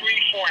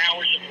 3-4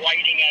 hours of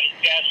writing at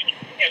his desk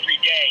every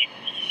day.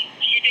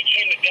 He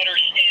became a better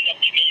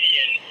stand-up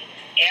comedian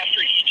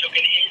after he took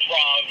an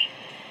improv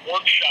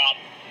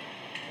workshop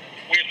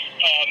with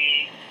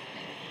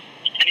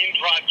an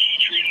improv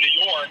teacher in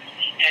New York,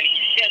 and he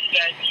says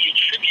that he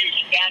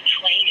attributes that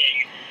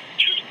training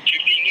to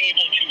being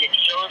able to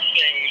observe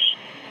things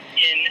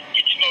in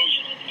its most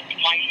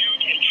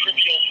minute and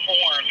trivial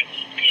form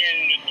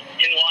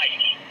in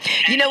life.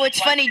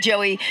 What's funny,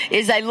 Joey,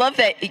 is I love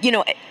that,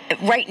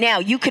 right now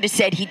you could have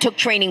said he took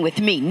training with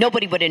me.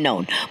 Nobody would have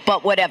known,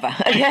 but whatever.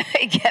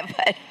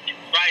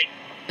 Right.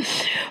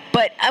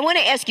 But I want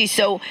to ask you,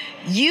 so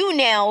you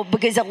now,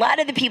 because a lot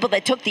of the people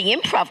that took the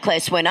improv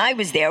class when I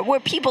was there were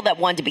people that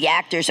wanted to be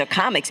actors or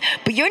comics,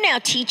 but you're now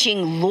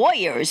teaching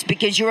lawyers,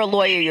 because you're a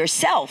lawyer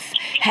yourself,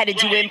 how to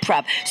do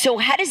improv. So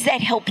how does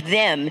that help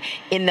them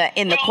in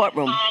the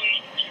courtroom?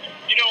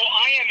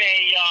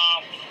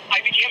 I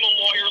became a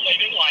lawyer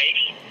late in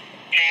life,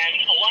 and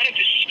a lot of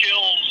the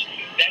skills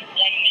that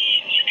one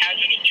needs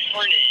as an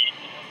attorney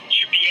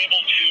to be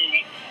able to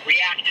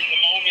react in the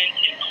moment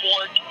in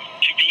court,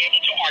 to be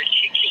able to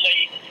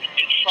articulate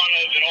in front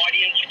of an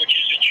audience, which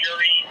is a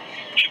jury,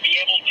 to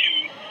be able to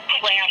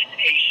craft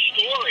a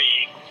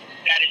story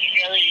that is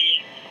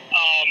very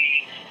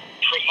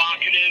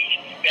provocative,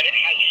 that it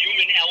has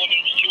human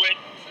elements to it.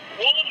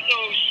 All of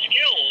those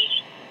skills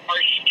are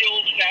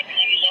skills that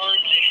one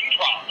learns in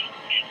improv.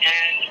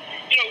 And,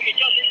 it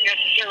doesn't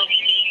necessarily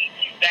mean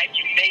that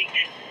you make,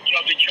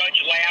 the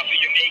judge laugh or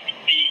you make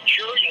the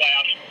jury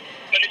laugh,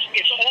 but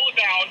it's all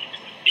about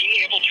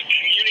being able to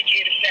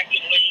communicate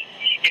effectively.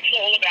 It's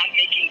all about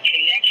making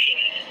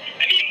connections.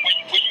 I mean,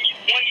 when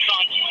one's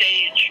on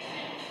stage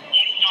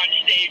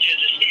as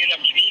a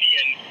stand-up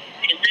comedian,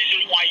 the reason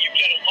why you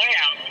get a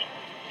laugh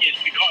is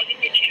because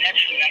of the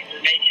connection that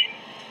you're making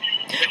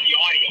with the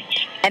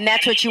audience. And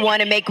that's what you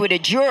want to make with a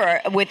jury.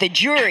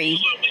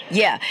 Absolutely.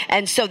 Yeah,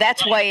 and so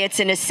that's why it's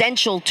an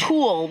essential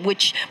tool,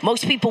 which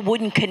most people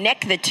wouldn't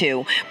connect the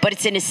two, but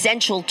it's an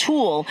essential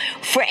tool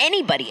for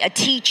anybody, a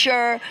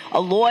teacher,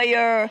 a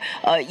lawyer,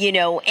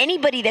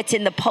 anybody that's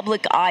in the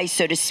public eye,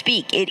 so to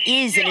speak. It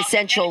is an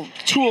essential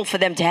tool for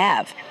them to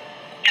have.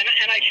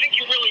 And I think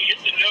you really hit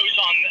the nose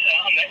on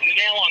the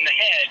nail on the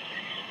head.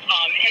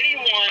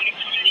 Anyone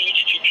who needs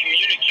to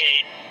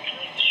communicate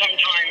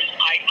sometimes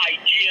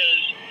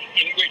ideas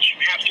in which you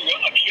have to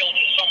appeal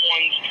to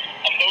someone's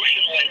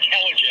emotional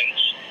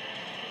intelligence,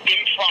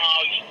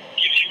 improv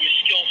gives you a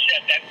skill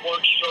set that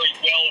works very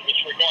well with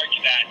regard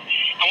to that.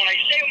 And when I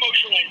say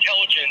emotional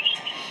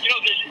intelligence,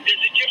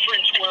 there's a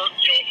difference where,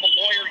 if a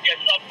lawyer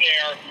gets up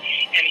there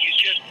and he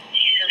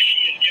or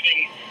she is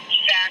giving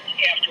fact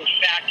after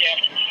fact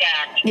after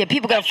fact. Yeah,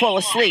 people got to fall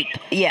asleep.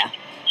 Yeah.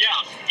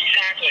 Yeah,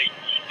 exactly.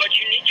 But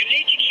you need to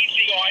keep you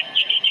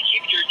need to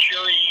keep your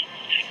jury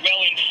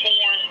well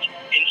informed,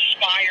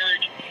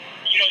 inspired.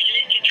 You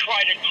need to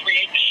try to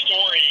create the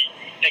story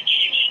that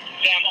keeps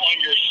them on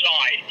your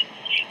side.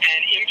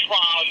 And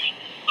improv,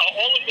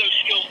 all of those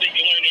skills that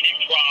you learn in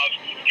improv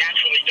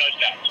naturally does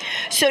that.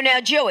 So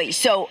now, Joey,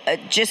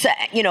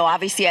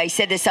 obviously I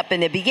said this up in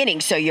the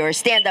beginning. So you're a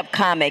stand-up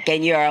comic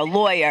and you're a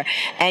lawyer,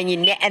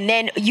 and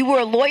then you were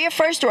a lawyer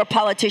first or a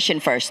politician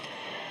first?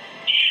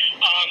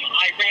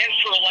 I ran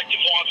for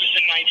elective office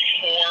in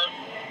 '94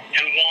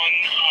 and won.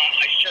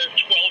 I served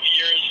 12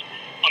 years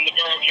on the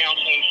Borough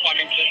Council in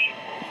Flemington.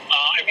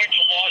 I went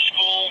to law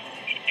school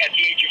at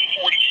the age of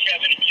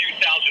 47 in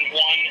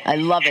 2001. I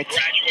love it.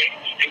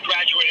 And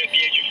graduated at the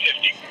age of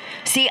 50.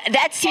 See,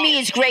 that to me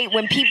is great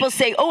when people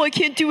say, "Oh, I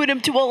can't do it, I'm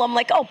too old." I'm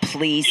like, "Oh,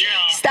 please,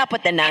 stop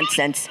with the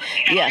nonsense."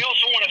 And yeah. I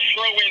also want to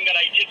throw in that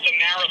I did the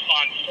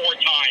marathon 4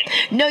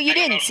 times. No, you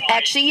didn't.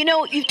 Actually,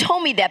 you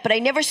told me that, but I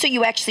never saw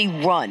you actually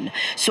run.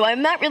 So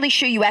I'm not really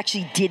sure you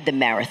actually did the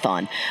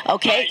marathon.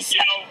 Okay?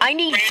 I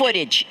need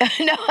footage.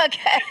 No,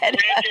 okay.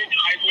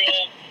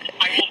 Granted,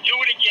 I will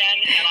do it again,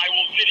 and I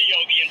will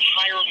video the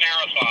entire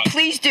marathon.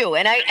 Please do.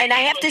 And I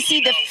have to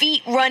see the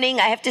feet running.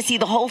 I have to see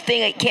the whole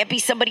thing. It can't be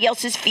somebody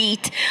else's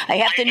feet. I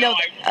have to know.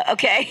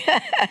 Okay.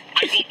 I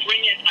will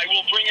bring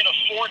in a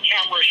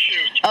 4-camera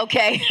shoot.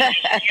 Okay.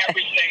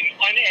 Everything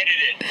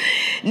unedited.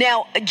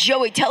 Now,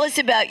 Joey, tell us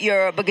about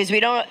because we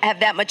don't have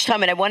that much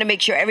time, and I want to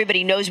make sure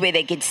everybody knows where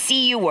they can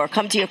see you or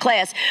come to your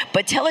class,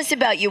 but tell us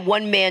about your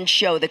one-man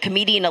show, The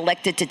Comedian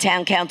Elected to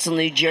Town Council,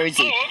 New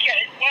Jersey. Oh,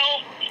 okay.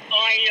 Well,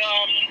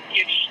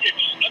 it's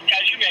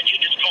as you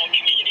mentioned, it's called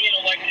Comedian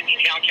Elected to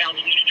Town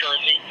Council, New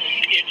Jersey.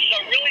 It's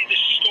really the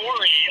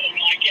story of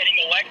my getting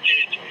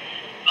elected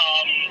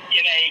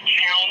in a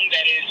town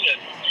that is a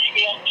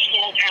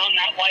small town,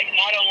 not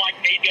unlike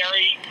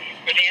Mayberry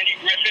with Andy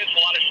Griffith, a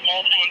lot of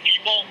small town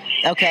people.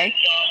 Okay.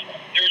 And,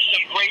 there's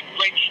some great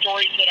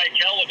stories that I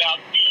tell about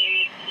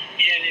being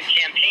in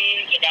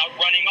campaigns, about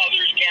running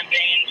others'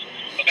 campaigns,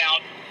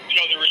 about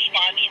the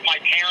response of my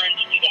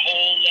parents to the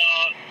whole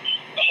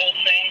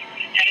thing,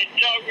 and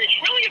it's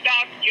really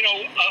about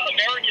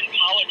American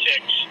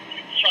politics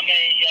from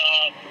a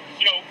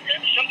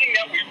something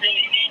that we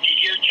really need to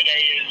hear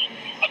today is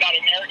about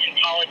American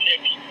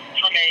politics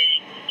from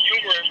a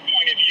humorous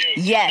point of view.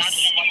 Yes. Not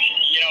so much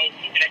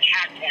an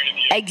attack point of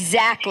view.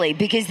 Exactly,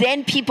 because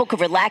then people could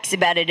relax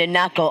about it and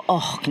not go,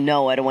 "Oh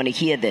no, I don't want to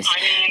hear this."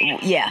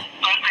 Yeah.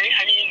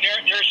 I mean,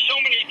 there's so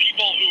many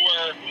people who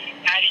are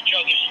at each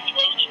other's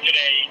throats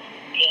today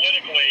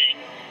politically,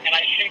 and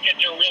I think that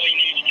there really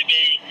needs to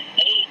be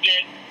a little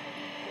bit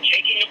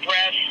taking a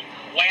breath,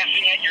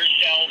 laughing at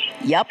yourself,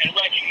 and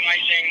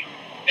recognizing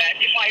that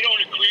if I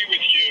don't agree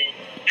with you,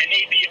 I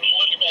may be a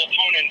political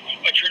opponent,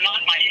 but you're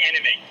not my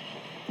enemy.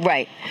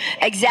 Right,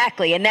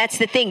 exactly, and that's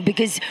the thing,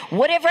 because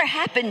whatever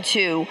happened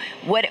to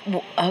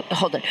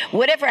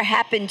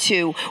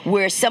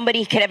where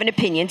somebody could have an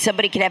opinion,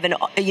 somebody could have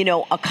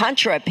a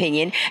contra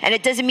opinion, and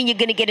it doesn't mean you're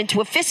going to get into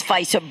a fist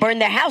fight or burn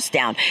their house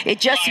down. It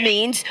just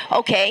means,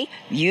 okay,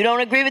 you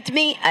don't agree with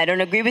me, I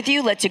don't agree with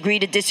you, let's agree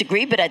to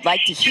disagree, but I'd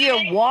like to hear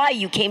why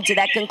you came to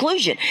that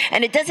conclusion.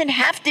 And it doesn't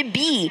have to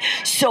be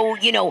so,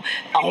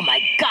 oh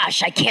my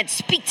gosh, I can't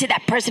speak to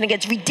that person, it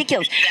gets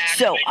ridiculous.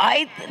 So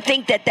I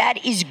think that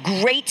is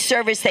great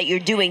service that you're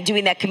doing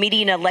that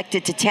Comedian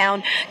Elected to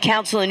Town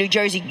Council in New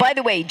Jersey. By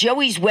the way,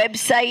 Joey's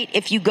website,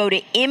 if you go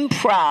to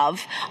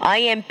Improv,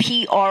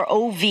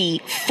 IMPROV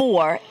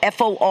 4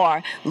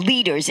 FOR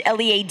Leaders,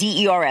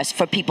 LEADERS,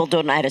 for people who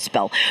don't know how to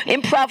spell,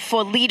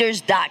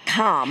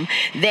 improvforleaders.com,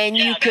 then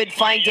you could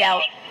find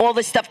out all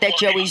the stuff that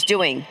Joey's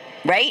doing,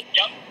 right?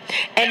 Yep.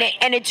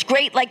 And it's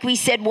great, like we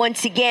said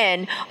once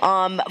again,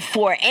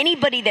 for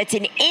anybody that's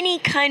in any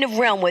kind of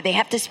realm where they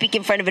have to speak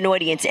in front of an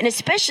audience, and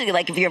especially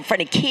like if you're in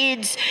front of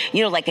kids,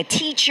 like a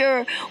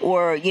teacher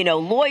or,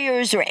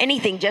 lawyers or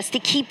anything, just to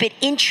keep it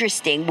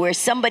interesting, where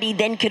somebody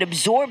then could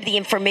absorb the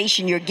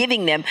information you're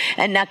giving them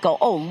and not go,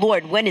 "Oh,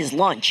 Lord, when is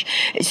lunch?"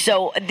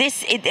 So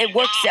it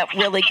works out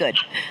really good.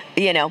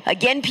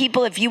 Again,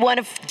 people, if you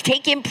want to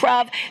take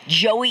improv,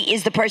 Joey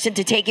is the person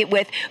to take it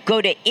with.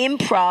 Go to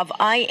Improv,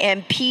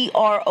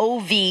 IMPROV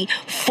IMPROV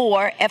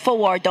 4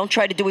 FOR. Don't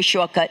try to do a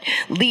shortcut.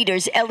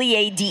 Leaders,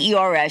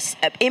 LEADERS.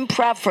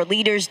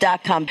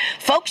 ImprovForLeaders.com.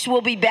 Folks,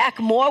 we'll be back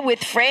more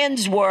with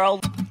Fran's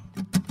World.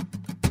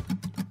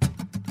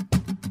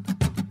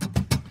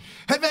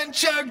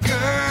 Adventure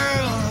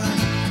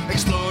Girl,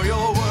 explore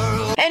your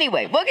world.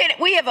 Anyway,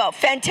 we have a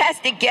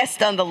fantastic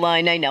guest on the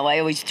line. I know, I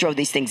always throw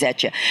these things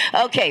at you.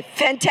 Okay,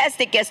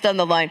 fantastic guest on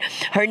the line.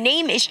 Her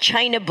name is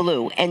China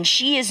Blue, and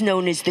she is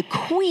known as the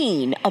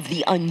queen of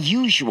the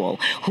unusual,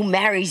 who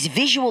marries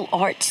visual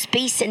art,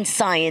 space and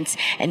science,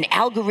 and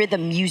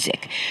algorithm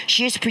music.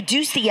 She has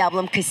produced the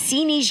album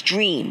Cassini's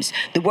Dreams.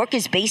 The work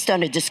is based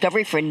on a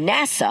discovery for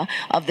NASA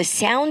of the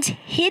sounds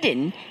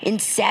hidden in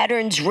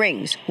Saturn's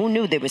rings. Who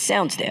knew there were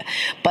sounds there?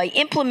 By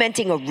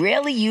implementing a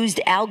rarely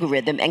used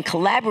algorithm and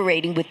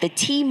collaborating with the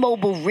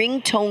T-Mobile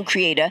ringtone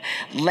creator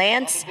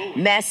Lance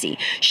Massey.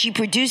 She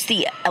produced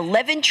the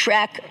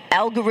 11-track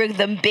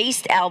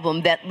algorithm-based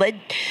album that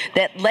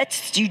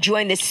lets you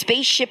join the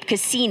spaceship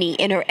Cassini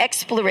in her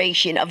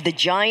exploration of the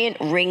giant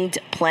ringed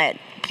planet.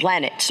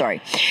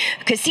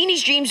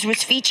 Cassini's Dreams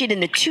was featured in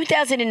the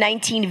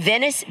 2019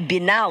 Venice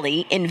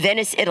Biennale in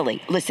Venice,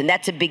 Italy. Listen,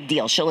 that's a big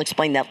deal. She'll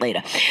explain that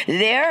later.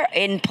 There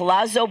in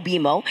Palazzo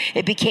Bimo,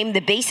 it became the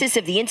basis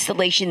of the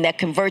installation that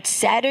converts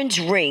Saturn's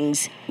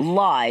rings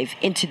live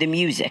into the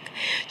music.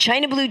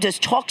 China Blue does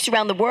talks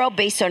around the world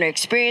based on her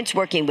experience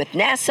working with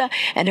NASA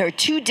and her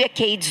 2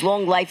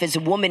 decades-long life as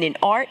a woman in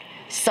art,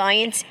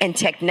 science, and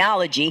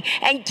technology.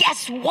 And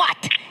guess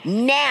what?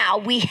 Now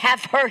we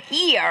have her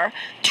here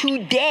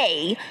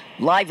today,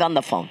 live on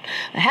the phone.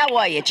 How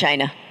are you,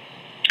 China?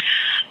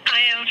 I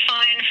am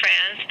fine,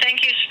 Fran.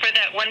 Thank you for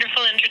that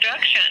wonderful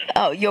introduction.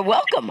 Oh, you're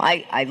welcome.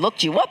 I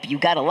looked you up. You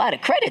got a lot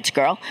of credits,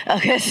 girl.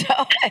 Okay, so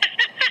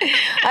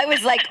I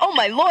was like, oh,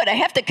 my Lord, I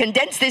have to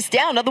condense this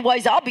down.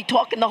 Otherwise, I'll be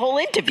talking the whole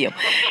interview.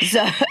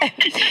 So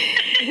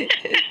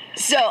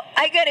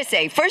I got to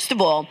say, first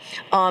of all,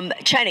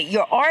 China,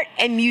 your art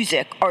and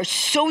music are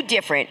so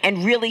different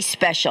and really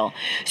special.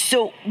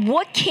 So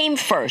what came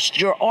first,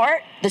 your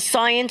art, the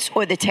science,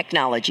 or the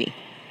technology?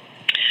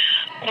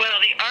 Well,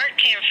 the art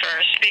came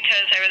first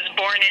because I was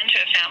born into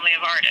a family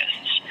of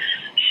artists.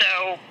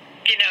 So I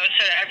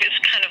was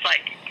kind of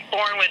like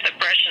born with a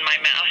brush in my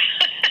mouth.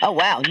 Oh,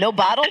 wow. No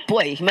bottle?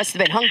 Boy, he must have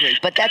been hungry,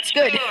 but that's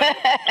good. A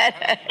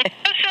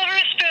silver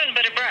spoon,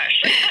 but a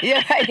brush.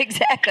 Yeah, right,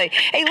 exactly.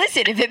 Hey,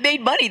 listen, if it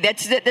made money,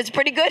 that's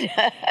pretty good.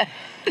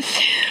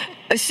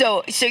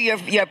 So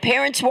your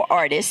parents were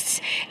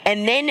artists,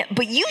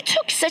 but you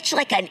took such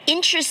like an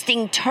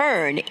interesting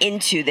turn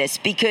into this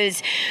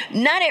because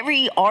not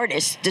every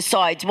artist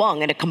decides, well, I'm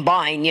going to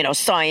combine,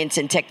 science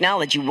and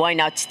technology. Why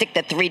not stick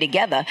the 3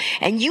 together?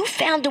 And you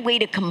found a way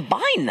to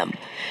combine them.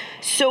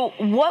 So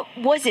what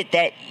was it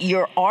that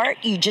your art,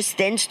 you just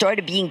then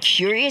started being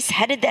curious?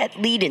 How did that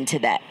lead into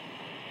that?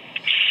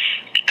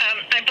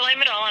 I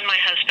blame it all on my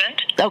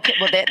husband. Okay,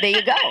 well, there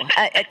you go.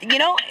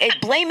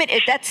 Blame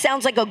it. That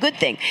sounds like a good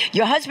thing.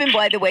 Your husband,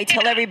 by the way,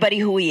 tell everybody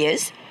who he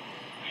is.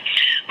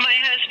 My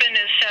husband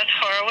is Seth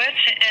Horowitz,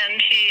 and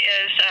he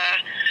is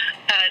a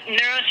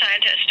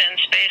neuroscientist and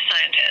space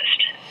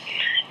scientist.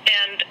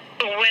 And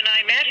when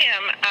I met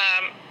him,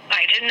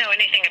 I didn't know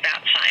anything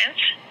about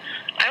science.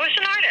 I was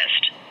an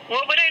artist.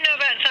 What would I know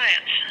about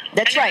science?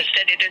 That's right. I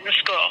studied it in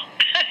school.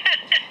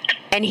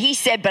 And he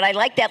said, but I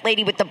like that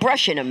lady with the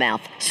brush in her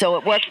mouth. So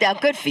it worked out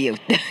good for you.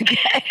 It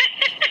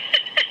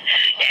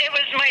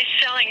was my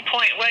selling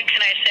point. What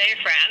can I say,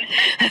 Fran?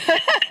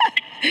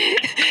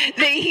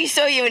 He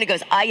saw you and he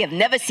goes, I have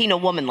never seen a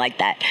woman like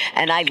that.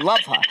 And I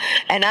love her.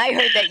 And I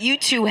heard that you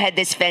two had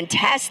this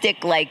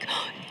fantastic,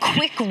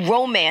 quick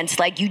romance.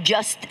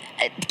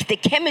 The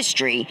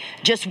chemistry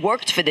just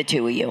worked for the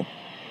two of you.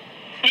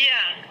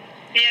 Yeah,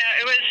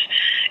 it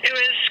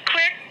was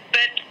quick,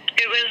 but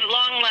it was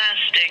long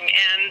lasting,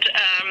 and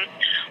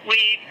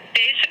we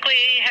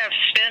basically have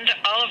spent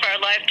all of our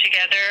life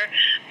together,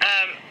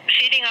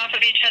 feeding off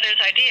of each other's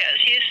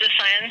ideas. He's the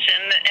science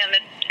and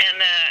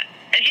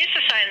he's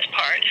the science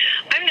part.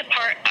 I'm the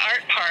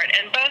art part,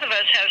 and both of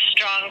us have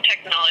strong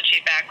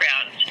technology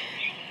backgrounds.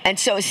 And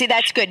so, see,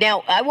 that's good.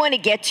 Now, I want to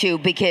get to,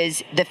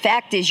 because the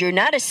fact is you're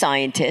not a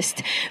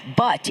scientist,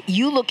 but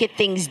you look at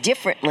things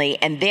differently,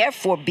 and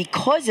therefore,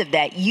 because of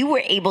that, you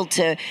were able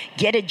to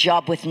get a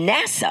job with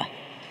NASA.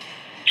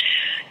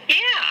 Yeah.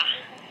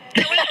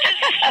 It was just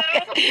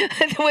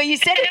so... The way you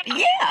said it,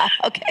 yeah,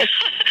 okay.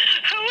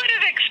 Who would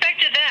have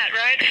expected that,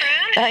 right,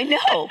 Fran? I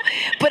know.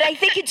 But I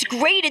think it's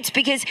great. It's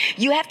because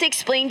you have to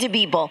explain to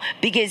people,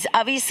 because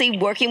obviously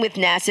working with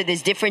NASA,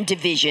 there's different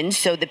divisions.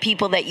 So the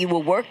people that you were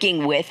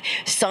working with,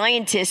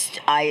 scientists,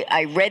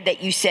 I read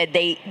that you said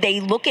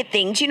they look at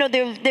things,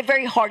 they're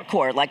very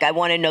hardcore. Like, I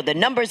want to know the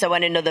numbers, I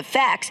want to know the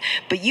facts.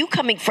 But you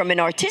coming from an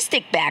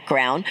artistic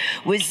background,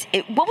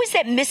 what was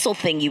that missile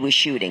thing you were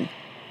shooting?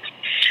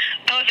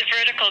 Oh, the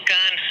vertical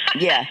gun.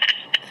 Yeah.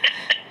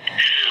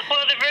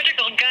 Well, the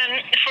vertical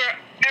gun, for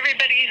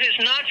everybody who's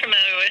not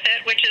familiar with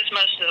it, which is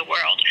most of the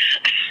world.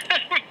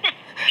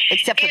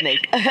 Except for me.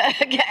 Go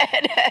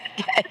ahead.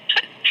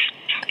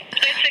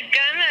 It's a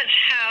gun that's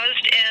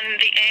housed in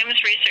the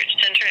Ames Research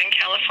Center shelter in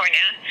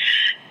California,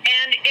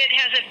 and it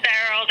has a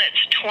barrel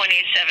that's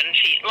 27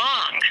 feet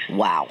long.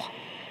 Wow.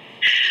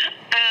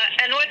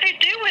 And what they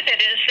do with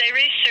it is they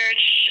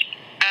research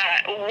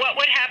what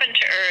would happen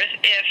to Earth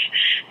if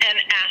an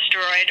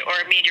asteroid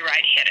or a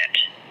meteorite hit it.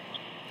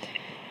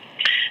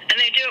 And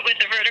they do it with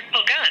a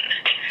vertical gun.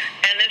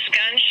 And this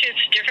gun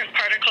shoots different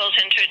particles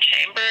into a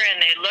chamber,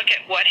 and they look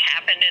at what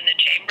happened in the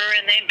chamber,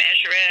 and they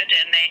measure it,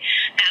 and they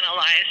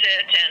analyze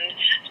it, and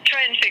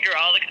try and figure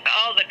all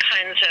the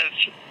kinds of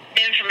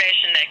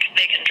information that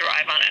they can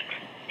derive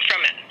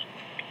from it.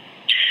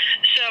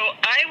 So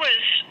I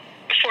was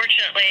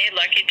fortunately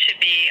lucky to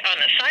be on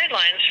the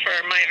sidelines for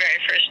my very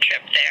first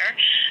trip there.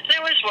 And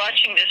I was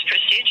watching this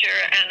procedure,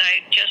 and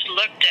I just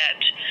looked at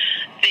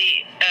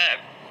the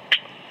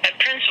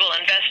principal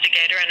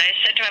investigator, and I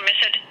said to him,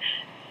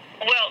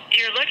 well,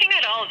 you're looking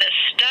at all this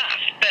stuff,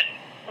 but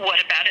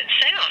what about its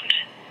sound?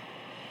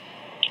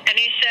 And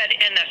he said,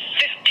 in the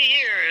 50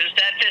 years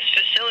that this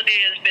facility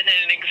has been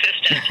in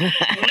existence,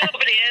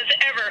 nobody has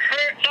ever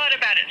thought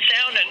about its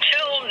sound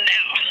until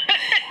now.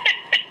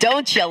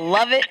 Don't you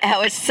love it?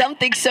 How it's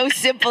something so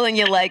simple and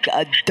you're like,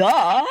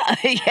 duh.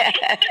 Yeah.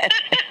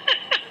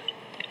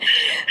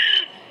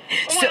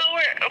 Well,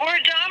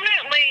 we're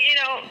dominantly,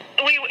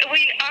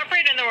 we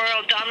operate in the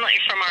world dominantly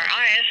from our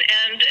eyes,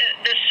 and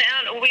the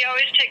sound, we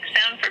always take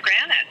sound for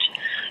granted.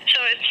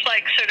 So it's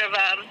like sort of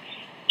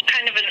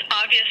kind of an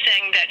obvious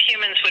thing that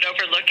humans would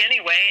overlook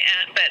anyway,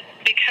 but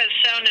because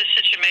sound is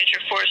such a major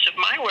force of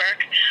my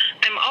work,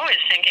 I'm always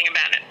thinking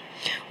about it.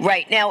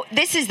 Right. Now,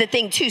 this is the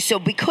thing, too. So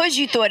because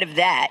you thought of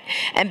that,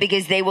 and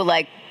because they were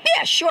like,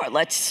 yeah, sure,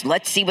 let's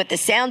see what the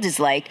sound is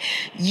like.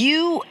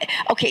 So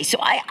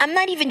I'm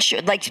not even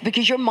sure, like,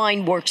 because your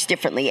mind works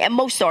differently, and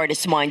most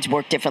artists' minds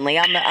work differently.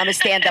 I'm a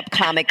stand-up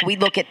comic. We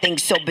look at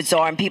things so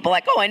bizarre, and people are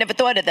like, oh, I never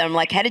thought of that. I'm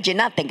like, how did you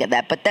not think of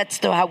that? But that's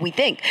still how we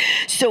think.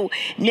 So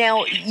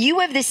now you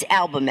have this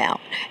album out,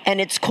 and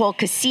it's called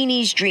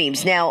Cassini's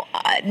Dreams. Now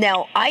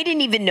I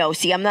didn't even know.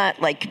 See, I'm not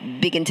like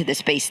big into the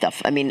space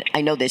stuff. I mean,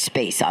 I know there's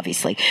space,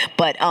 obviously,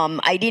 but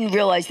I didn't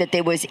realize that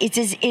there was.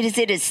 Is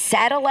it a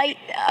satellite,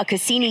 a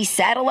Cassini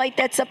satellite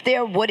that's up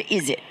there? What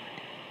is it?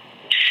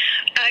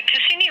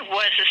 Cassini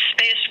was a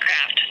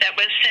spacecraft that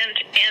was sent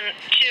in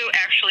to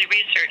actually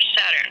research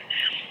Saturn,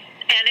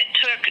 and it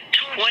took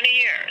 20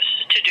 years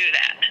to do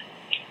that.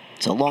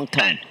 It's a long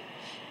time.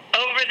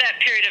 But over that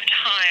period of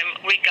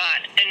time, we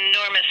got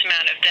enormous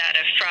amount of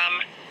data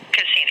from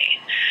Cassini.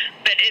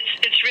 But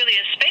it's really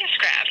a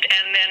spacecraft,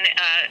 and then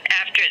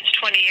after its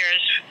 20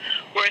 years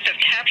worth of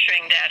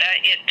capturing data,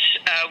 it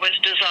was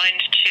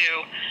designed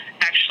to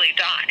actually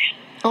die.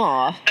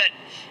 Aw. But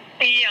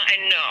yeah, I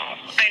know.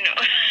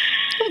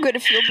 I'm going to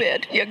feel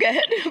bad. You go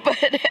ahead. But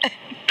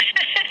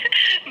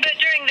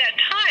during that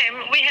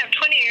time, we have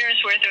 20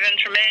 years worth of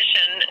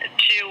information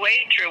to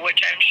wade through, which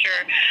I'm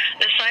sure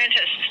the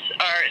scientists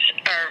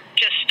are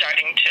just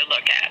starting to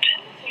look at.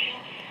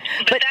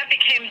 But that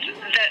became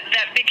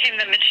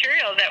the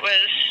material that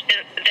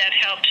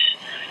helped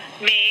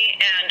me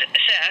and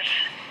Seth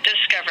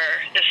discover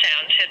the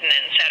sounds hidden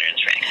in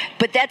Saturn's ring.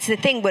 But that's the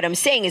thing. What I'm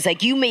saying is,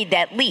 like, you made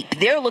that leap.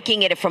 They're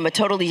looking at it from a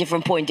totally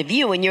different point of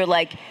view, and you're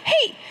like,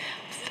 hey,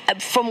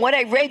 from what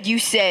I read, you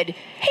said,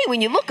 hey,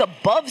 when you look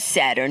above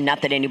Saturn,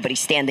 not that anybody's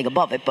standing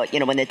above it, but,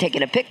 when they're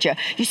taking a picture,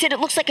 you said it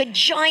looks like a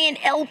giant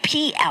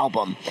LP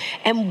album.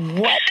 And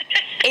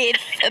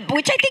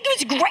which I think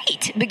was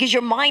great, because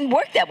your mind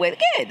worked that way.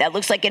 Like, yeah, that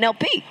looks like an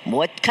LP.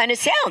 What kind of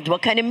sound?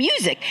 What kind of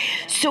music?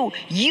 So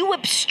you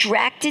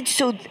abstracted,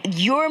 so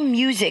your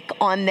music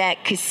on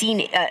that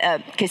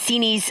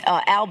Cassini's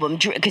album,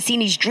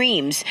 Cassini's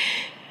Dreams,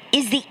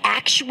 is the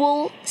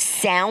actual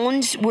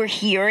sounds we're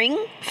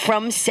hearing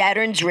from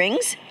Saturn's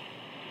rings?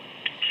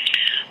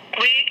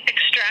 We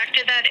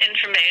extracted that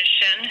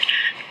information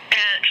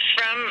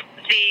from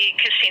the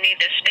Cassini,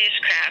 the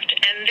spacecraft,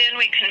 and then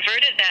we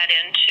converted that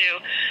into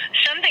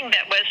something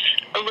that was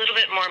a little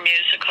bit more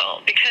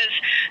musical, because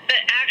the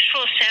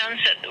actual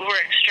sounds that were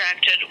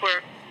extracted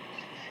were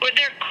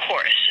they're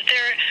coarse.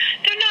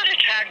 They're not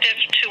attractive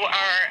to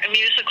our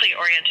musically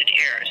oriented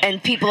ears.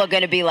 And people are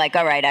going to be like,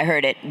 all right, I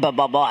heard it, blah,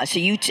 blah, blah. So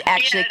you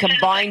actually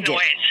combined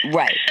like it.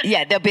 Right.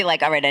 Yeah, they'll be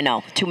like, all right, I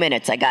know. 2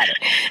 minutes, I got it.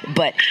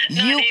 But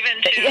not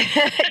even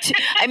 2.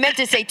 I meant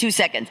to say 2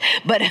 seconds.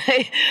 But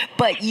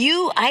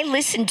I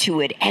listened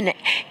to it, and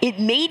it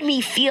made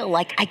me feel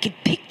like I could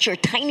picture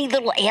tiny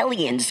little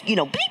aliens, beep,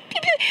 beep,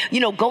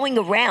 beep, going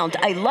around.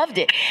 I loved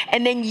it.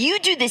 And then you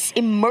do this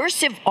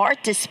immersive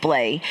art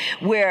display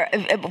where,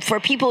 for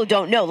people who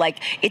don't know, like,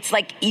 it's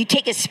like you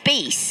take a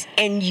space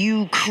and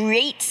you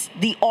create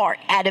the art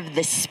out of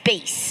the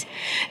space.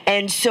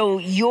 And so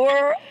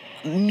your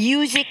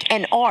music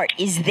and art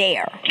is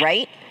there,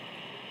 right?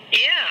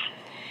 Yeah.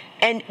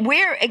 And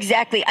where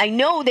exactly, I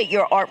know that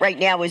your art right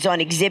now is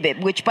on exhibit,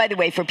 which, by the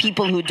way, for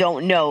people who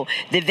don't know,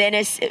 the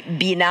Venice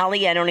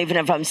Biennale, I don't even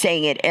know if I'm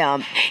saying it,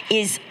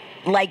 is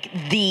like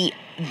the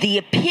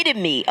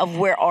epitome of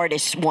where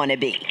artists want to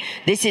be.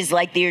 This is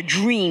like their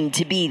dream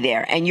to be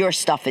there, and your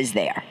stuff is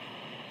there.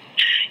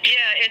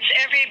 Yeah, it's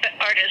every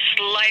artist's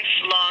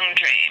lifelong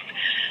dream,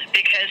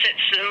 because because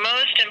it's the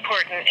most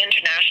important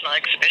international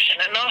exhibition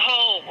in the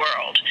whole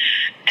world.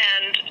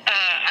 And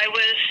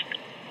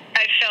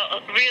I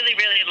felt really,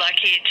 really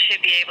lucky to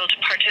be able to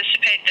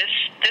participate this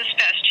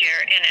past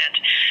year in it.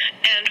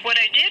 And what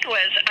I did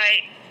was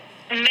I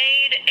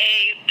made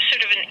a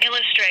sort of an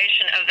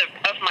illustration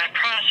of my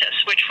process,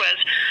 which was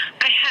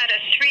I had a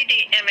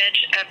 3D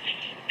image of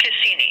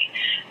Cassini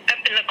up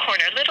in the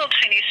corner, little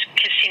tiny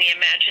Cassini.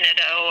 Imagine it,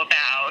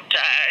 about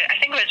I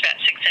think it was about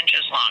 6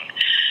 inches long,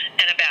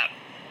 and about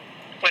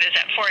 4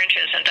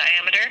 inches in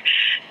diameter,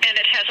 and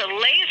it has a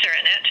laser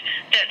in it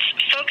that's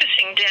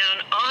focusing down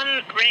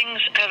on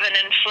rings of an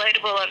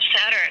inflatable of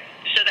Saturn.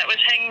 So that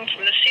was hanging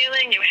from the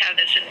ceiling. You have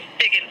this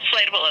big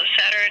inflatable of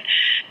Saturn,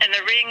 and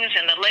the rings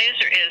and the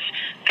laser is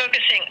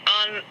focusing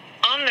on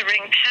the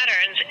ring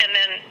patterns, and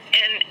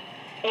then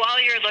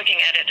while you're looking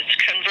at it, it's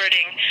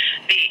converting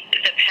the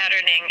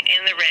patterning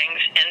in the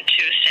rings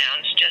into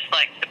sounds, just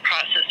like the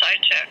process I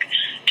took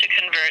to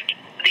convert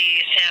the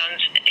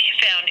sounds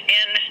found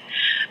in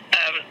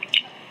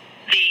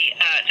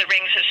the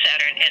rings of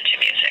Saturn into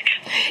music.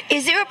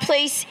 Is there a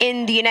place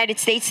in the United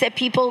States that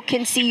people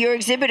can see your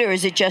exhibit, or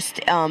is it just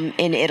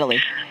in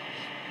Italy?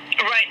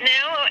 Right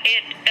now,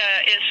 it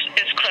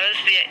is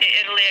closed. The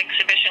Italy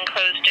exhibition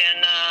closed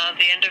in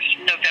the end of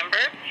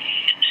November.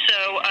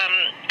 So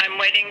I'm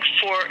waiting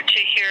to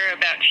hear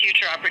about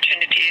future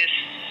opportunities,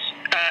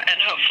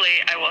 and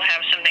hopefully I will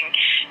have something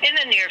in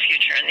the near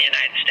future in the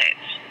United States.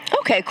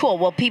 Okay, cool.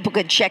 Well, people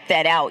could check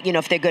that out,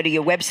 if they go to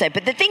your website.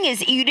 But the thing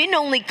is, you didn't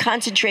only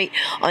concentrate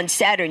on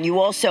Saturn. You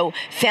also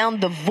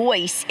found the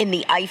voice in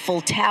the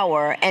Eiffel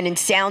Tower and in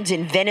sounds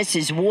in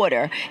Venice's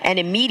water and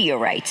in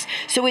meteorites.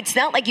 So it's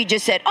not like you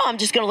just said, I'm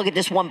just going to look at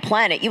this one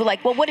planet. You were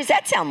like, well, what does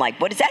that sound like?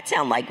 What does that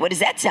sound like? What does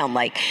that sound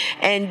like?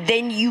 And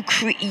then your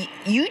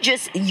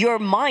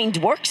mind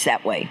works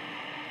that way.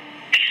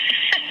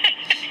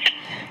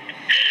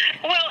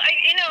 Well,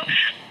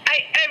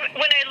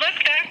 when I look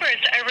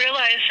backwards, I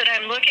realize that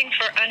I'm looking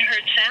for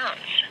unheard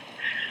sounds.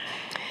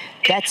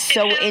 That's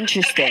so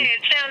interesting. Okay,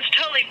 it sounds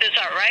totally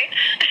bizarre, right?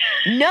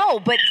 No,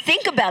 but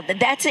think about that.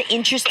 That's an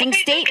interesting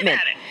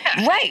statement.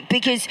 Yeah. Right,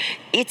 because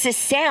it's a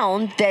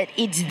sound that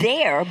it's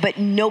there, but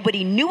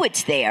nobody knew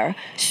it's there,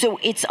 so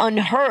it's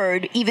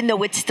unheard, even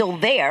though it's still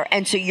there,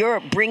 and so you're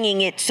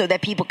bringing it so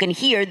that people can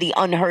hear the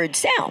unheard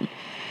sound.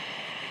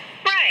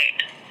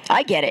 Right.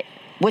 I get it.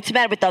 What's the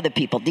matter with other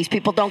people? These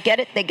people don't get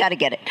it? They got to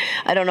get it.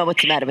 I don't know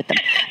what's the matter with them.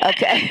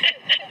 Okay.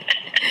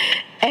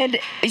 And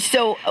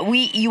so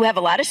you have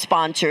a lot of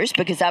sponsors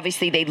because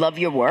obviously they love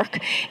your work,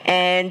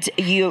 and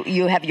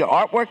you have your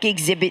artwork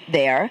exhibit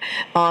there,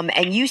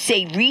 and you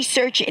say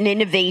research and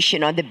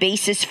innovation are the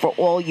basis for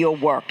all your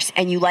works,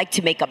 and you like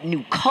to make up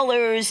new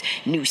colors,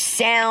 new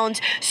sounds.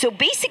 So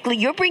basically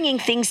you're bringing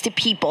things to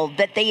people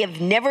that they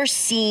have never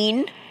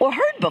seen or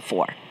heard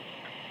before.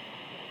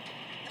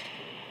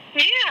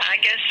 Yeah, I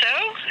guess so.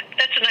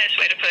 That's a nice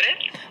way to put it.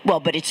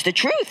 Well, but it's the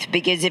truth,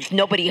 because if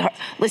nobody...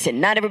 Listen,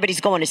 not everybody's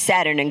going to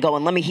Saturn and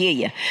going, let me hear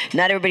you.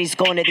 Not everybody's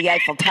going to the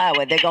Eiffel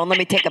Tower. They're going, let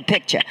me take a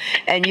picture.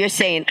 And you're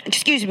saying,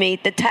 excuse me,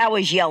 the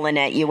tower's yelling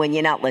at you when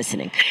you're not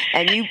listening.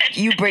 And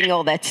you bring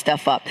all that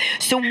stuff up.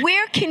 So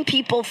where can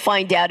people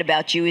find out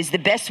about you? Is the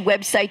best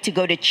website to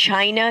go to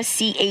China,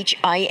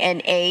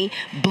 China,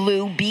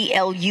 Blue,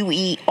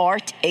 BLUE,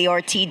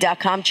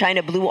 art.com,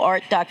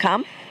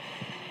 ChinaBlueArt.com?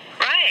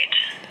 Right.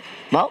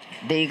 Well,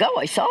 there you go.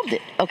 I solved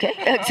it. Okay.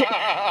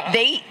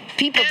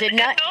 People did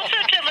not. And also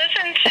to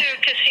listen to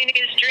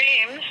Cassini's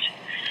Dreams.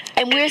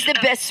 And where's the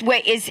best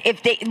way is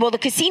the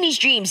Cassini's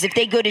Dreams, if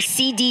they go to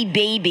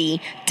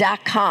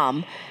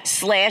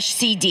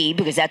cdbaby.com/CD,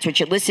 because that's what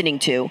you're listening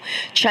to,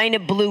 China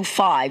Blue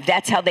 5,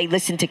 that's how they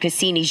listen to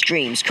Cassini's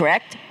Dreams,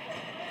 correct?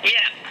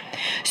 Yeah.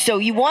 So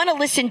you want to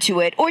listen to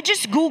it, or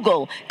just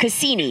Google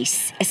Cassini,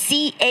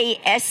 CASSINI.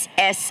 S',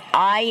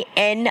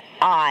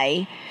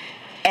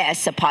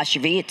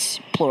 it's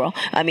plural.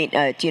 I mean,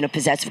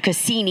 possessive.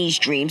 Cassini's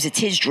Dreams. It's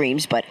his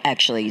dreams, but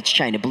actually it's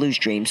China Blue's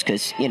dreams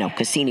because,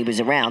 Cassini was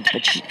around.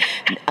 But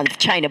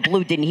China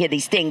Blue didn't hear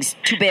these things.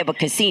 Too bad about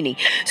Cassini.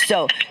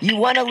 So you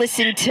want to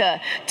listen to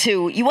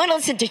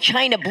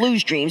China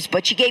Blue's dreams,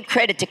 but you gave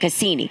credit to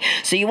Cassini.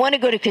 So you want to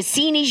go to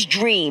Cassini's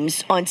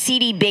Dreams on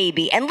CD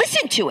Baby and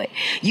listen to it.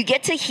 You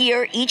get to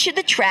hear each of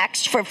the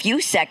tracks for a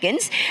few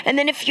seconds, and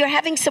then if you're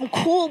having some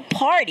cool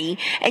party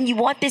and you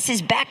want this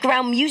as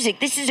background music,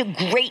 this is a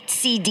great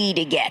CD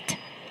to get.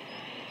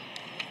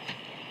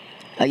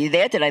 Are you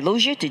there? Did I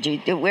lose you?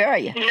 Where are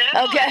you?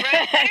 No, okay.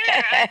 right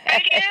here.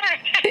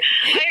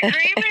 I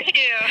agree with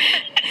you.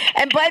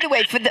 And by the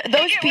way, for those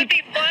people... It would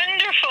be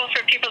wonderful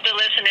for people to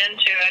listen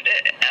into it.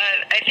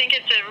 I think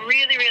it's a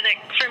really, really...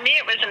 For me,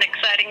 it was an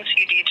exciting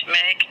CD to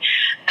make,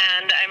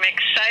 and I'm I'm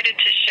excited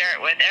to share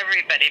it with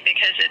everybody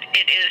because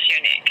it is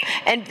unique.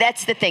 And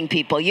that's the thing,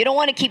 people. You don't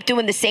want to keep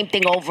doing the same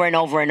thing over and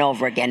over and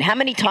over again. How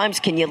many times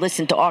can you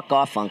listen to Art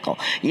Garfunkel?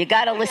 You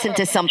got to listen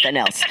to something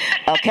else,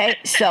 okay?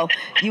 So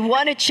you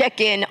want to check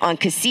in on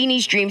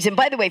Cassini's Dreams. And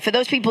by the way, for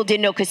those people who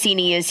didn't know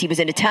Cassini is, he was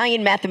an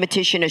Italian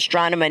mathematician,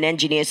 astronomer, and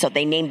engineer, so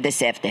they named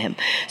this after him.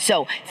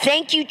 So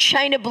thank you,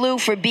 China Blue,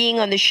 for being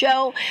on the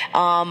show.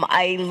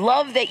 I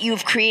love that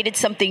you've created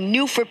something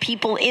new for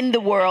people in the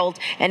world.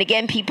 And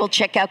again, people,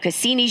 check out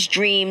Cassini's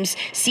Dreams,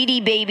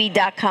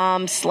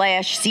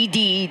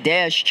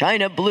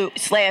 cdbaby.com/cd-China Blue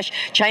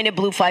 /China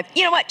Blue 5.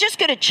 You know what? Just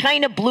go to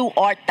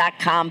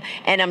ChinaBlueArt.com,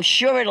 and I'm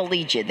sure it'll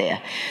lead you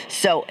there.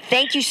 So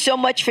thank you so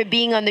much for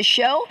being on the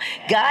show.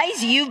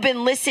 Guys, you've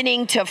been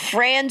listening to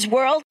Fran's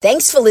World.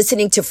 Thanks for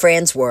listening to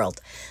Fran's World.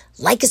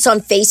 Like us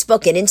on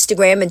Facebook and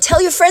Instagram and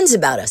tell your friends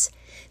about us.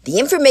 The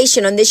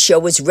information on this show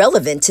was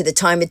relevant to the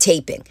time of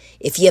taping.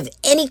 If you have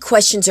any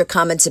questions or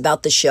comments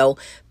about the show,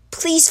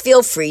 please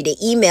feel free to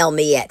email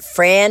me at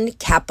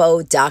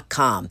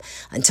francapo.com.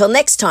 Until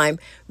next time,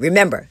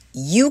 remember,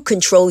 you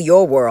control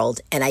your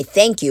world, and I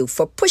thank you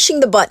for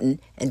pushing the button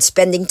and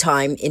spending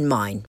time in mine.